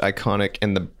pitched Iconic,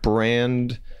 and the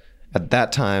brand at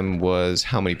that time was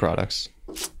how many products?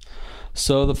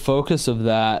 So the focus of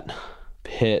that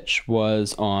pitch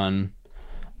was on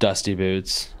Dusty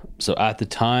Boots. So at the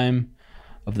time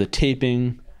of the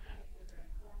taping,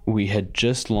 we had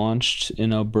just launched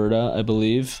in Alberta, I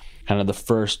believe, kind of the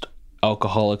first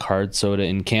alcoholic hard soda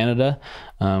in Canada.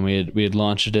 We had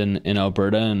launched it in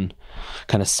Alberta, and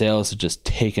kind of sales had just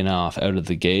taken off out of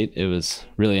the gate. It was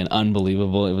really it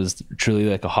was truly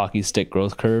like a hockey stick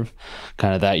growth curve.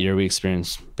 Kind of that year we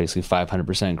experienced basically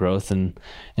 500% growth in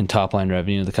top line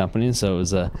revenue of the company. So it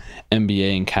was a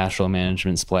MBA in cash flow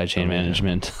management, supply chain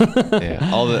management,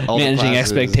 all managing the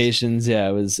expectations. Yeah,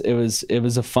 it was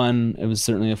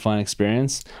certainly a fun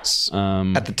experience.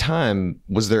 At the time,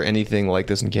 was there anything like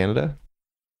this in Canada?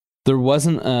 There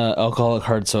wasn't a alcoholic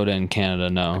hard soda in Canada,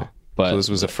 no. Okay. But so this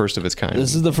was the first of its kind.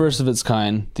 This is the first of its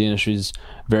kind. The industry's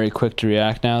very quick to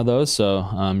react now, though.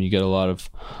 So you get a lot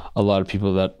of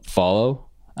people that follow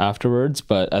afterwards.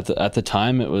 But at the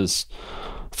time, it was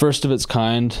first of its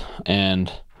kind. And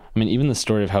I mean, even the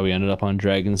story of how we ended up on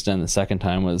Dragon's Den the second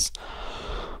time was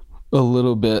a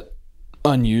little bit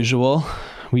unusual.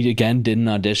 We again did an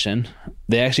audition.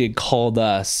 They actually had called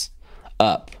us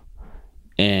up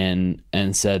and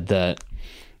said that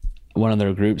one of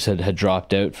their groups had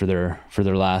dropped out for their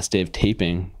last day of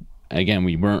taping. Again,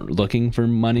 we weren't looking for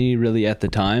money really at the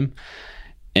time,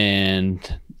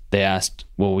 and they asked,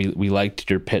 well, we liked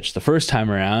your pitch the first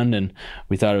time around, and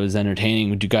we thought it was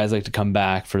entertaining. Would you guys like to come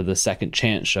back for the second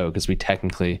chance show? Because we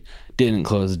technically didn't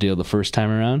close the deal the first time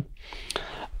around.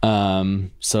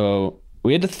 So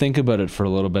we had to think about it for a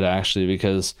little bit, actually,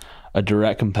 because a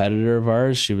direct competitor of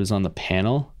ours, she was on the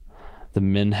panel, the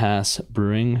Minhas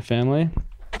Brewing family.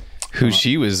 Who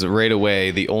she was right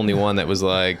away the only one that was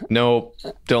like, nope,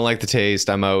 don't like the taste,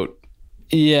 I'm out.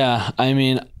 Yeah, I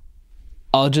mean,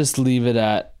 I'll just leave it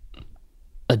at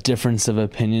a difference of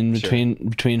opinion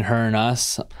between her and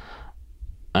us.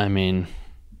 I mean,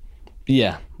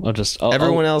 yeah,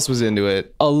 everyone else was into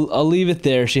it. I'll leave it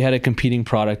there. She had a competing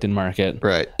product in market.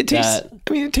 Right. It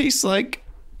tastes like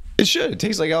it should. It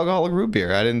tastes like alcoholic root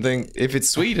beer. I didn't think if it's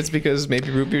sweet, it's because maybe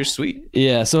root beer is sweet.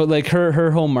 Yeah. So like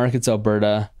her whole market's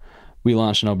Alberta. We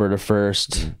launched in Alberta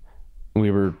first.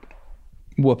 We were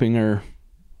whooping her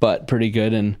butt pretty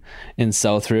good in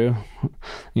sell-through.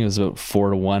 It was about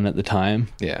 4-1 at the time.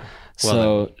 Yeah. Well,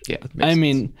 so yeah. I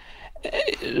mean,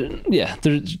 yeah,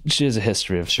 she has a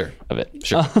history of it.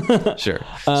 Sure.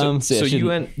 So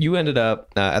you ended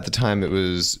up at the time it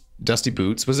was Dusty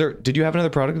Boots. Did you have another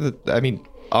product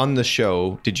on the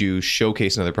show? Did you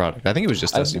showcase another product? I think it was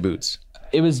just Dusty Boots.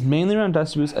 It was mainly around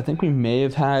Dusty Boots. I think we may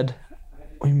have had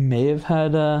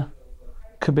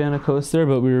Cabana Coast there,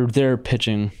 but we were there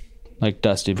pitching like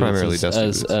Dusty Boots. Primarily Dusty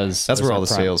Boots. That's where all the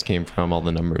sales came from, all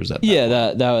the numbers. That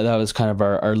was kind of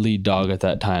our lead dog at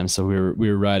that time. So we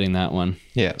were riding that one.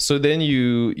 Yeah. So then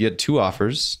you had two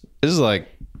offers. This is like,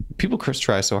 people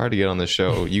try so hard to get on this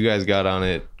show. You guys got on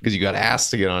it because you got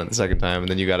asked to get on it the second time, and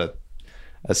then you got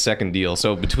a second deal.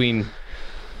 So between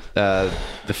the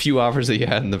few offers that you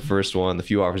had in the first one, the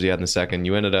few offers you had in the second,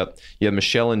 you had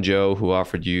Michelle and Joe who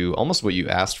offered you almost what you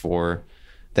asked for.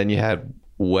 Then you had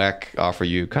Weck offer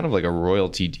you kind of like a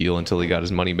royalty deal until he got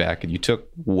his money back, and you took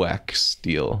Weck's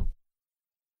deal.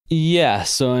 Yeah.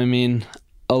 So, I mean,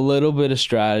 a little bit of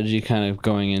strategy kind of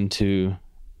going into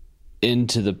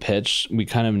the pitch. We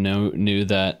kind of knew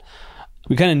that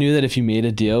if you made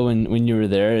a deal when you were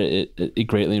there, it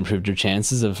greatly improved your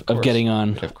chances of getting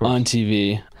on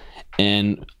TV.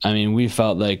 And I mean, we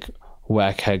felt like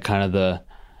Weck had kind of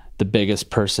the biggest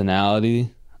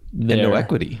personality there. And no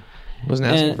equity. Wasn't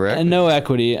asking for equity. And no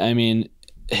equity. I mean,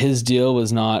 his deal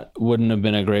wouldn't have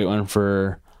been a great one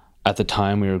at the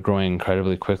time we were growing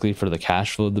incredibly quickly for the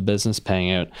cash flow of the business,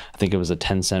 paying out, I think it was a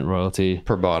 10-cent royalty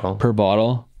per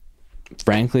bottle.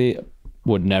 Frankly,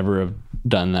 would never have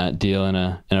done that deal in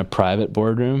a private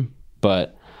boardroom,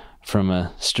 but from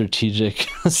a strategic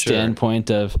standpoint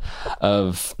of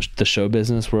the show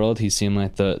business world, he seemed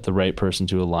like the right person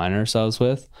to align ourselves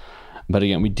with. But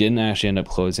again, we didn't actually end up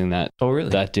closing that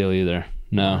deal either.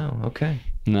 No. Wow, okay.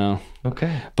 No.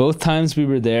 Okay. Both times we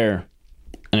were there,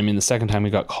 and I mean, the second time we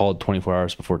got called 24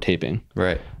 hours before taping.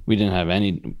 Right. We didn't have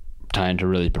any time to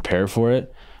really prepare for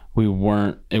it.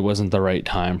 It wasn't the right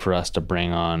time for us to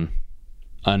bring on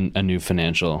a new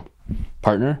financial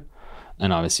partner.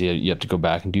 And obviously you have to go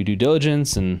back and do due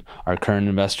diligence, and our current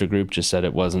investor group just said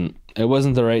it wasn't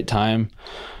the right time.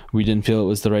 We didn't feel it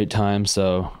was the right time,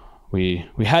 so we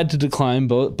had to decline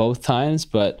both times,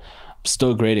 but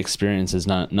still great experiences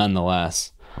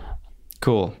nonetheless.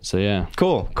 Cool. So yeah.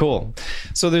 Cool.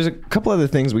 So there's a couple other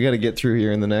things we got to get through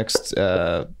here in the next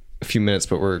few minutes,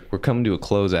 but we're coming to a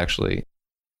close actually.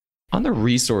 On the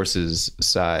resources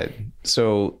side,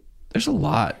 so there's a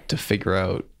lot to figure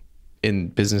out in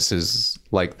businesses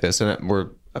like this, and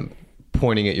I'm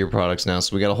pointing at your products now.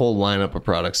 So we got a whole lineup of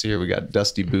products here. We got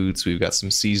Dusty Boots. We've got some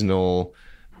seasonal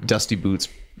Dusty Boots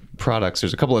products.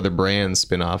 There's a couple other brand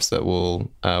spin-offs that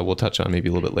we'll touch on maybe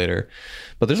a little bit later.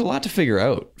 But there's a lot to figure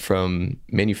out, from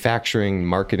manufacturing,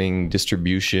 marketing,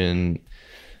 distribution,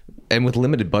 and with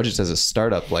limited budgets as a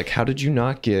startup. Like, how did you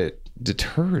not get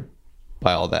deterred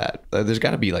by all that? There's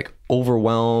got to be like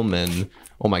overwhelm and,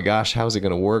 oh my gosh, how is it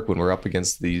going to work when we're up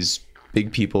against these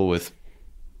big people with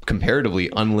comparatively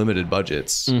unlimited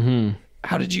budgets? Mm-hmm.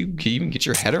 How did you even get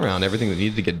your head around everything that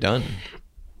needed to get done?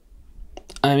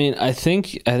 I mean, I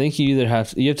think you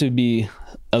have to be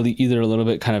either a little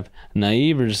bit kind of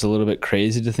naive or just a little bit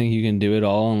crazy to think you can do it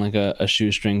all on like a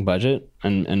shoestring budget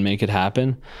and make it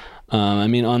happen. I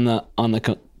mean, on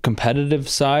the competitive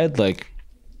side, like,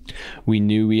 we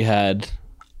knew we had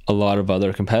a lot of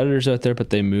other competitors out there, but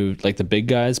they moved, like the big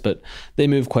guys, but they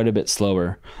moved quite a bit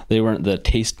slower. They weren't the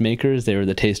taste makers, they were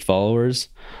the taste followers.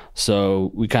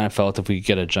 So we kind of felt if we could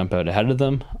get a jump out ahead of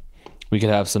them, we could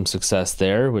have some success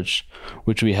there, which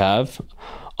we have.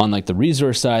 On like the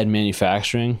resource side,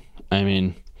 manufacturing, I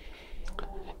mean,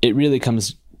 it really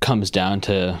comes down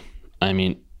to, I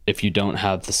mean, if you don't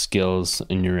have the skills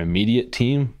in your immediate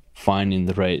team, finding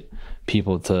the right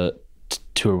people to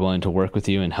are willing to work with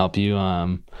you and help you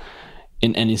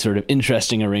in any sort of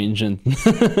interesting arrangement.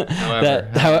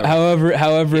 however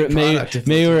it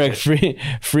may work,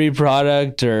 free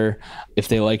product, or if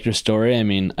they like your story. I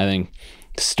mean, I think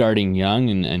starting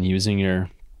young and using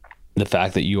the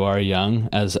fact that you are young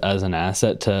as an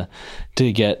asset to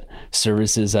get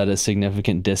services at a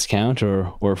significant discount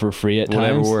or for free at times,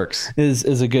 whatever works,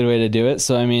 is a good way to do it.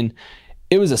 So I mean,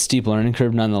 it was a steep learning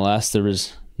curve nonetheless. There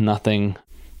was nothing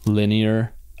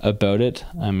linear about it.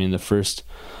 I mean, the first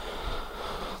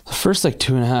like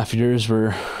 2.5 years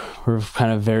were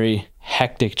kind of very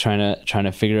hectic, trying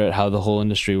to figure out how the whole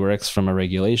industry works from a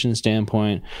regulation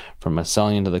standpoint, from a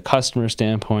selling into the customer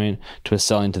standpoint, to a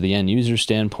selling to the end user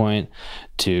standpoint,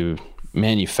 to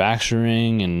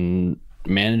manufacturing and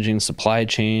managing supply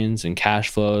chains and cash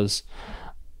flows.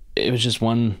 It was just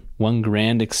one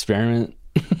grand experiment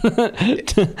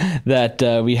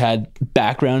that we had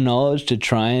background knowledge to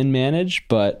try and manage,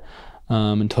 but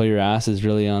until your ass is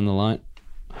really on the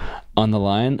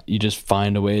line, you just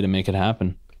find a way to make it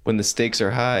happen. When the stakes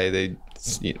are high,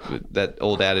 that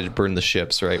old adage, burn the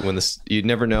ships, right? You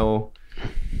never know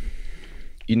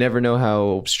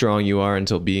how strong you are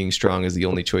until being strong is the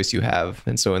only choice you have.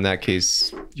 And so in that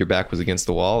case, your back was against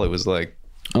the wall. It was like,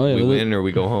 we win or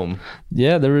we go home.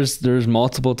 Yeah, there was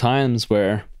multiple times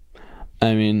where,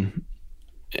 I mean,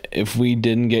 if we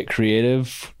didn't get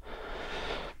creative,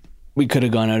 we could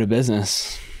have gone out of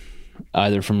business,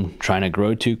 either from trying to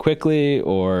grow too quickly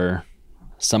or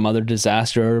some other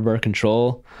disaster out of our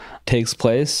control takes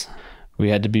place. We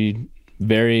had to be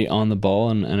very on the ball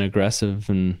and aggressive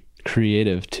and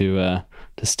creative to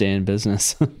stay in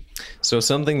business. So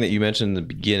something that you mentioned in the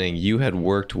beginning, you had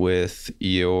worked with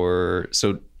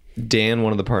so Dan,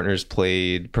 one of the partners,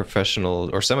 played professional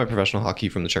or semi-professional hockey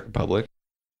from the Czech Republic.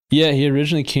 Yeah, he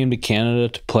originally came to Canada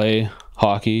to play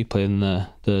hockey, played in the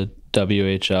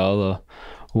WHL,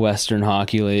 the Western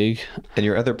Hockey League. And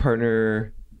your other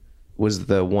partner was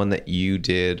the one that you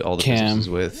did all the businesses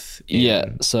with? Yeah,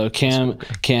 so Cam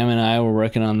and I were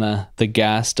working on the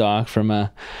gas dock from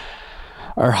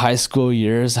our high school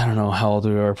years. I don't know how old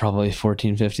we were, probably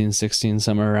 14, 15, 16,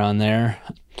 somewhere around there.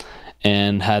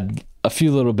 And had a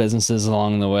few little businesses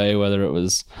along the way, whether it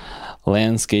was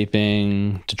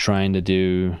landscaping to trying to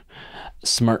do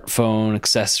smartphone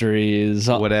accessories,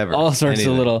 whatever, all sorts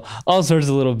of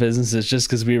little businesses, just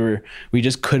because we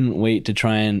just couldn't wait to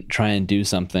try and do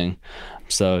something.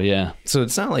 So yeah. So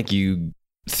it's not like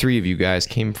three of you guys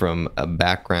came from a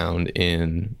background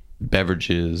in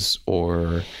beverages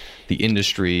or the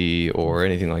industry or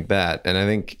anything like that. And I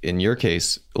think in your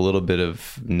case, a little bit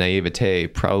of naivete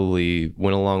probably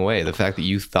went a long way. The fact that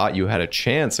you thought you had a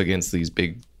chance against these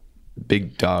big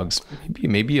dogs,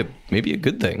 maybe a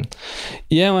good thing.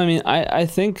 Yeah, well, I mean, I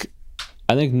think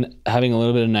having a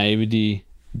little bit of naivety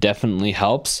definitely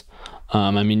helps.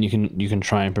 I mean, you can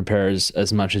try and prepare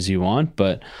as much as you want,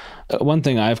 but one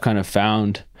thing I've kind of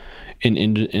found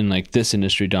in like this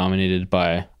industry dominated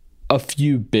by a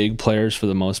few big players for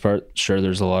the most part. Sure,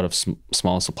 there's a lot of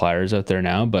small suppliers out there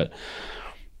now, but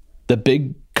the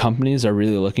big companies are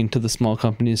really looking to the small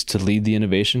companies to lead the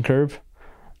innovation curve.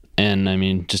 And I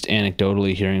mean, just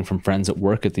anecdotally hearing from friends that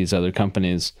work at these other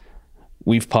companies,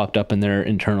 we've popped up in their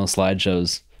internal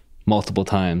slideshows multiple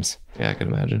times. Yeah, I can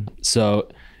imagine. So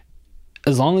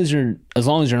as long as you're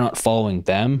not following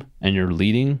them and you're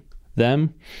leading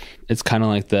them, it's kind of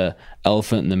like the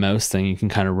elephant and the mouse thing. You can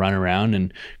kind of run around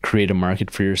and create a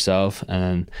market for yourself,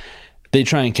 and they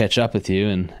try and catch up with you,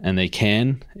 and they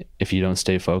can if you don't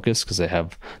stay focused, because they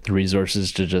have the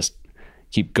resources to just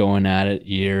keep going at it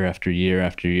year after year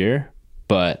after year.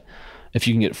 But if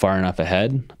you can get far enough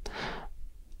ahead,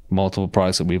 multiple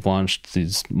products that we've launched,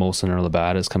 these Molson or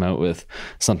Labatt has come out with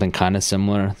something kind of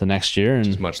similar the next year, and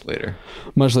just much later,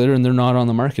 and they're not on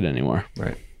the market anymore.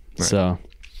 Right. So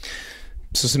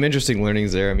some interesting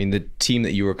learnings there. I mean, the team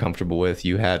that you were comfortable with,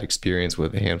 you had experience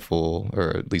with a handful,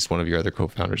 or at least one of your other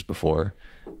co-founders before.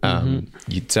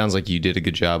 It sounds like you did a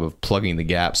good job of plugging the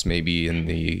gaps maybe in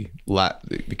the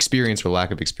experience or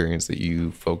lack of experience that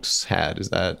you folks had.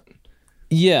 Is that?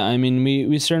 Yeah, I mean,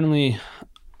 we certainly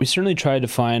tried to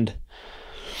find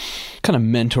kind of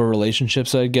mentor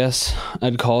relationships, I guess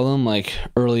I'd call them, like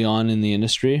early on in the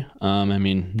industry. I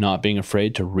mean, not being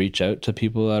afraid to reach out to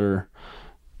people that are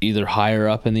either higher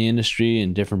up in the industry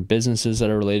in different businesses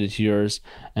that are related to yours,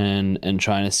 and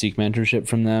trying to seek mentorship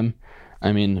from them.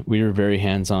 I mean, we were very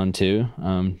hands-on too,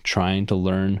 trying to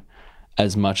learn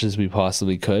as much as we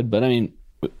possibly could. But I mean,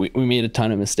 we made a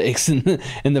ton of mistakes in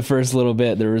the first little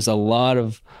bit. There was a lot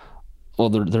of, well,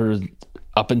 there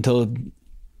up until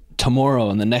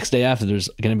tomorrow and the next day after, there's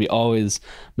going to be always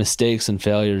mistakes and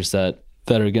failures that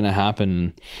are going to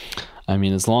happen. I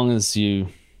mean, as long as you,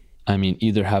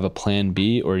 either have a plan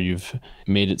B or you've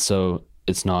made it so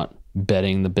it's not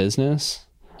betting the business,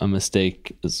 a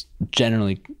mistake is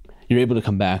generally, you're able to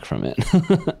come back from it.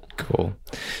 Cool.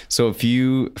 So a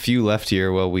few left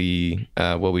here while we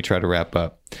try to wrap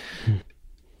up.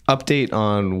 Update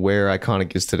on where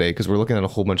Iconic is today, because we're looking at a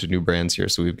whole bunch of new brands here.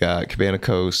 So we've got Cabana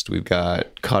Coast, we've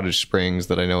got Cottage Springs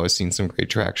that I know has seen some great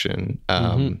traction.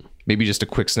 Maybe just a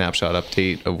quick snapshot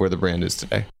update of where the brand is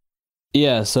today.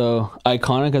 Yeah, so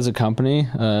Iconic as a company,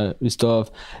 we still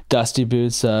have Dusty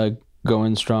Boots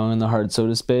going strong in the hard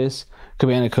soda space.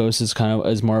 Cabana Coast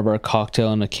is more of our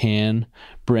cocktail in a can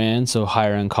brand, so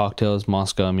higher end cocktails,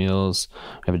 Moscow Mules.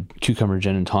 We have a cucumber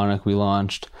gin and tonic we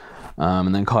launched,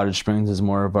 and then Cottage Springs is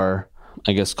more of our,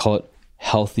 I guess, call it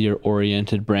healthier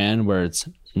oriented brand, where it's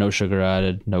no sugar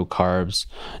added, no carbs,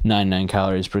 99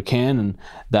 calories per can, and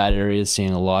that area is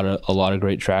seeing a lot of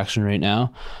great traction right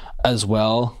now. As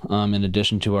well, in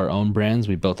addition to our own brands,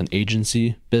 we built an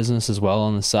agency business as well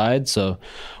on the side. So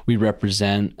we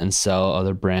represent and sell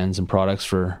other brands and products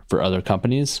for other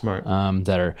companies. Smart.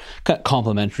 That are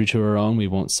complementary to our own. We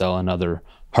won't sell another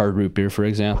hard root beer, for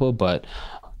example, but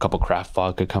a couple craft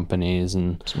vodka companies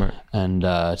and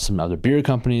some other beer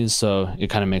companies. So it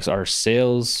kind of makes the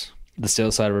sales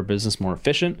side of our business more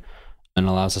efficient and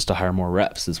allows us to hire more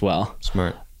reps as well.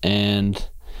 Smart. And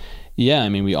yeah, I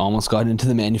mean, we almost got into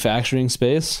the manufacturing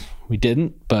space. We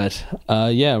didn't, but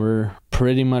we're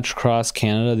pretty much across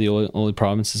Canada. The only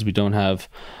provinces we don't have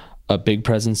a big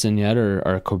presence in yet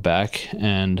are Quebec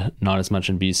and not as much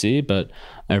in BC, but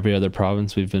every other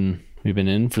province we've been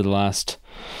in for the last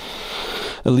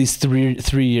at least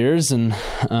three years, and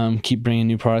keep bringing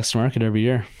new products to market every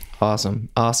year. Awesome.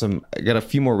 I got a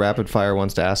few more rapid fire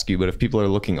ones to ask you, but if people are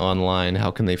looking online,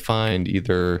 how can they find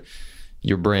either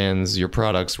your brands, your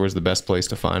products? Where's the best place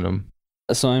to find them?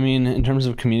 So, I mean, in terms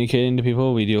of communicating to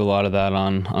people, we do a lot of that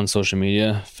on social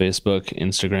media, Facebook,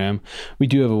 Instagram. We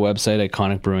do have a website,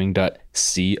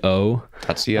 iconicbrewing.co.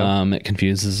 It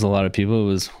confuses a lot of people. It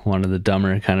was one of the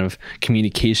dumber kind of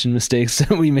communication mistakes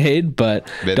that we made, but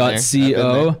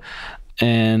 .co.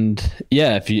 And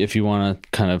yeah, if you want to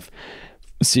kind of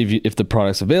see if the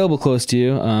product's available close to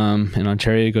you, in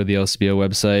Ontario, go to the LCBO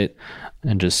website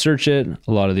and just search it.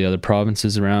 A lot of the other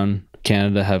provinces around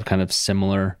Canada have kind of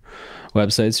similar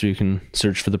websites where you can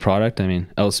search for the product. I mean,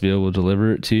 LCBO will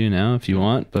deliver it to you now if you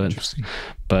want, but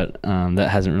that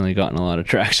hasn't really gotten a lot of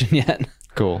traction yet.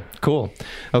 Cool.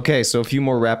 Okay, so a few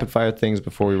more rapid fire things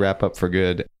before we wrap up for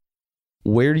good.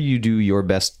 Where do you do your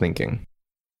best thinking?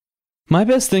 My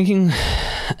best thinking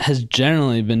has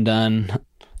generally been done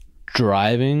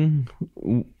driving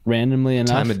randomly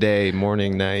enough. Time of day,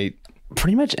 morning, night?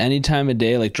 Pretty much any time of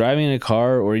day, like driving in a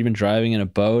car or even driving in a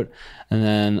boat. And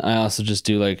then I also just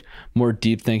do like more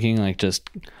deep thinking, like just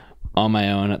on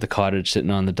my own at the cottage,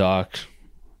 sitting on the dock,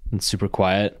 and super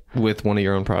quiet. With one of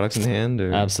your own products in hand?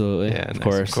 Or? Absolutely. Yeah, of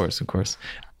nice. Of course.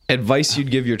 Advice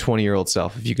you'd give your 20-year-old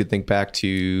self, if you could think back to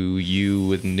you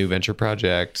with new venture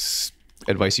projects,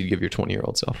 advice you'd give your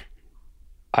 20-year-old self?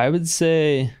 I would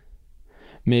say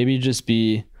maybe just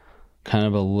be kind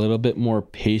of a little bit more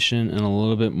patient and a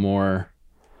little bit more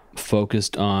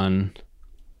focused on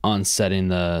setting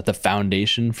the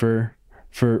foundation for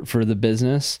the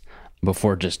business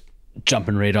before just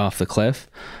jumping right off the cliff.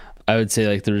 I would say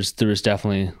like there was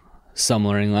definitely some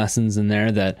learning lessons in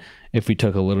there that if we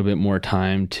took a little bit more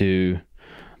time to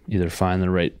either find the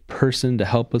right person to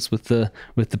help us with the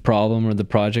problem or the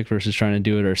project versus trying to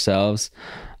do it ourselves.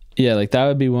 Yeah, like that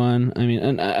would be one. I mean,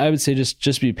 and I would say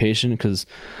just be patient, because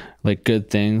like good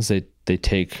things, they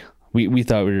take, we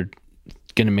thought we were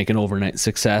going to make an overnight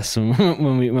success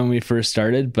when we first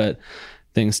started, but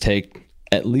things take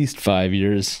at least 5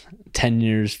 years, 10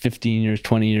 years, 15 years,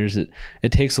 20 years. It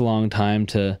takes a long time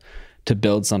to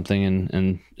build something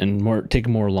and more, take a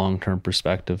more long-term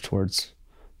perspective towards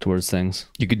things.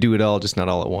 You could do it all, just not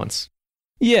all at once.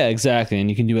 Yeah, exactly. And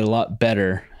you can do it a lot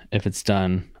better if it's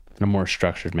done in a more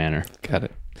structured manner. Got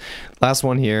it. Last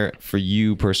one here for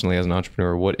you personally as an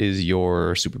entrepreneur. What is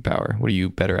your superpower? What are you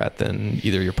better at than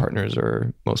either your partners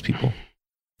or most people?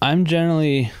 I'm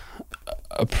generally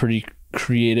a pretty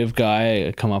creative guy.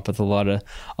 I come up with a lot of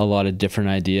different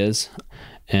ideas,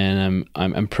 and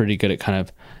I'm pretty good at kind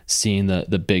of seeing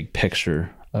the big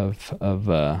picture of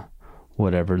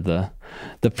whatever the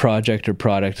project or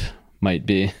product might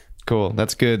be. Cool.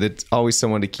 That's good. It's always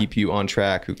someone to keep you on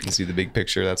track who can see the big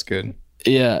picture. That's good.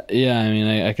 Yeah. I mean,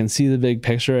 I can see the big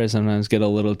picture. I sometimes get a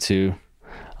little too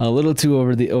over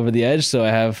the edge. So I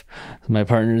have my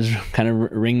partners kind of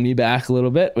ring me back a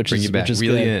little bit, which is reel good.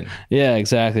 You in. Yeah,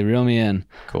 exactly. Reel me in.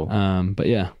 Cool. But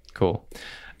yeah. Cool.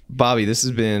 Bobby, this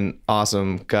has been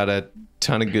awesome. Got a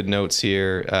ton of good notes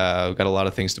here. Got a lot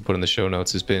of things to put in the show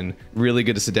notes. It's been really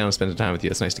good to sit down and spend some time with you.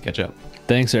 It's nice to catch up.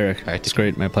 Thanks, Eric. All right, it's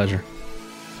great. My pleasure.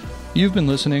 You've been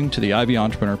listening to the Ivy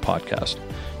Entrepreneur Podcast.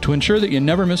 To ensure that you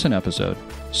never miss an episode,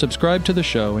 subscribe to the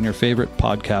show in your favorite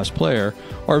podcast player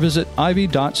or visit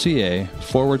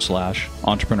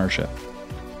ivy.ca/entrepreneurship.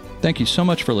 Thank you so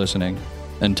much for listening.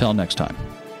 Until next time.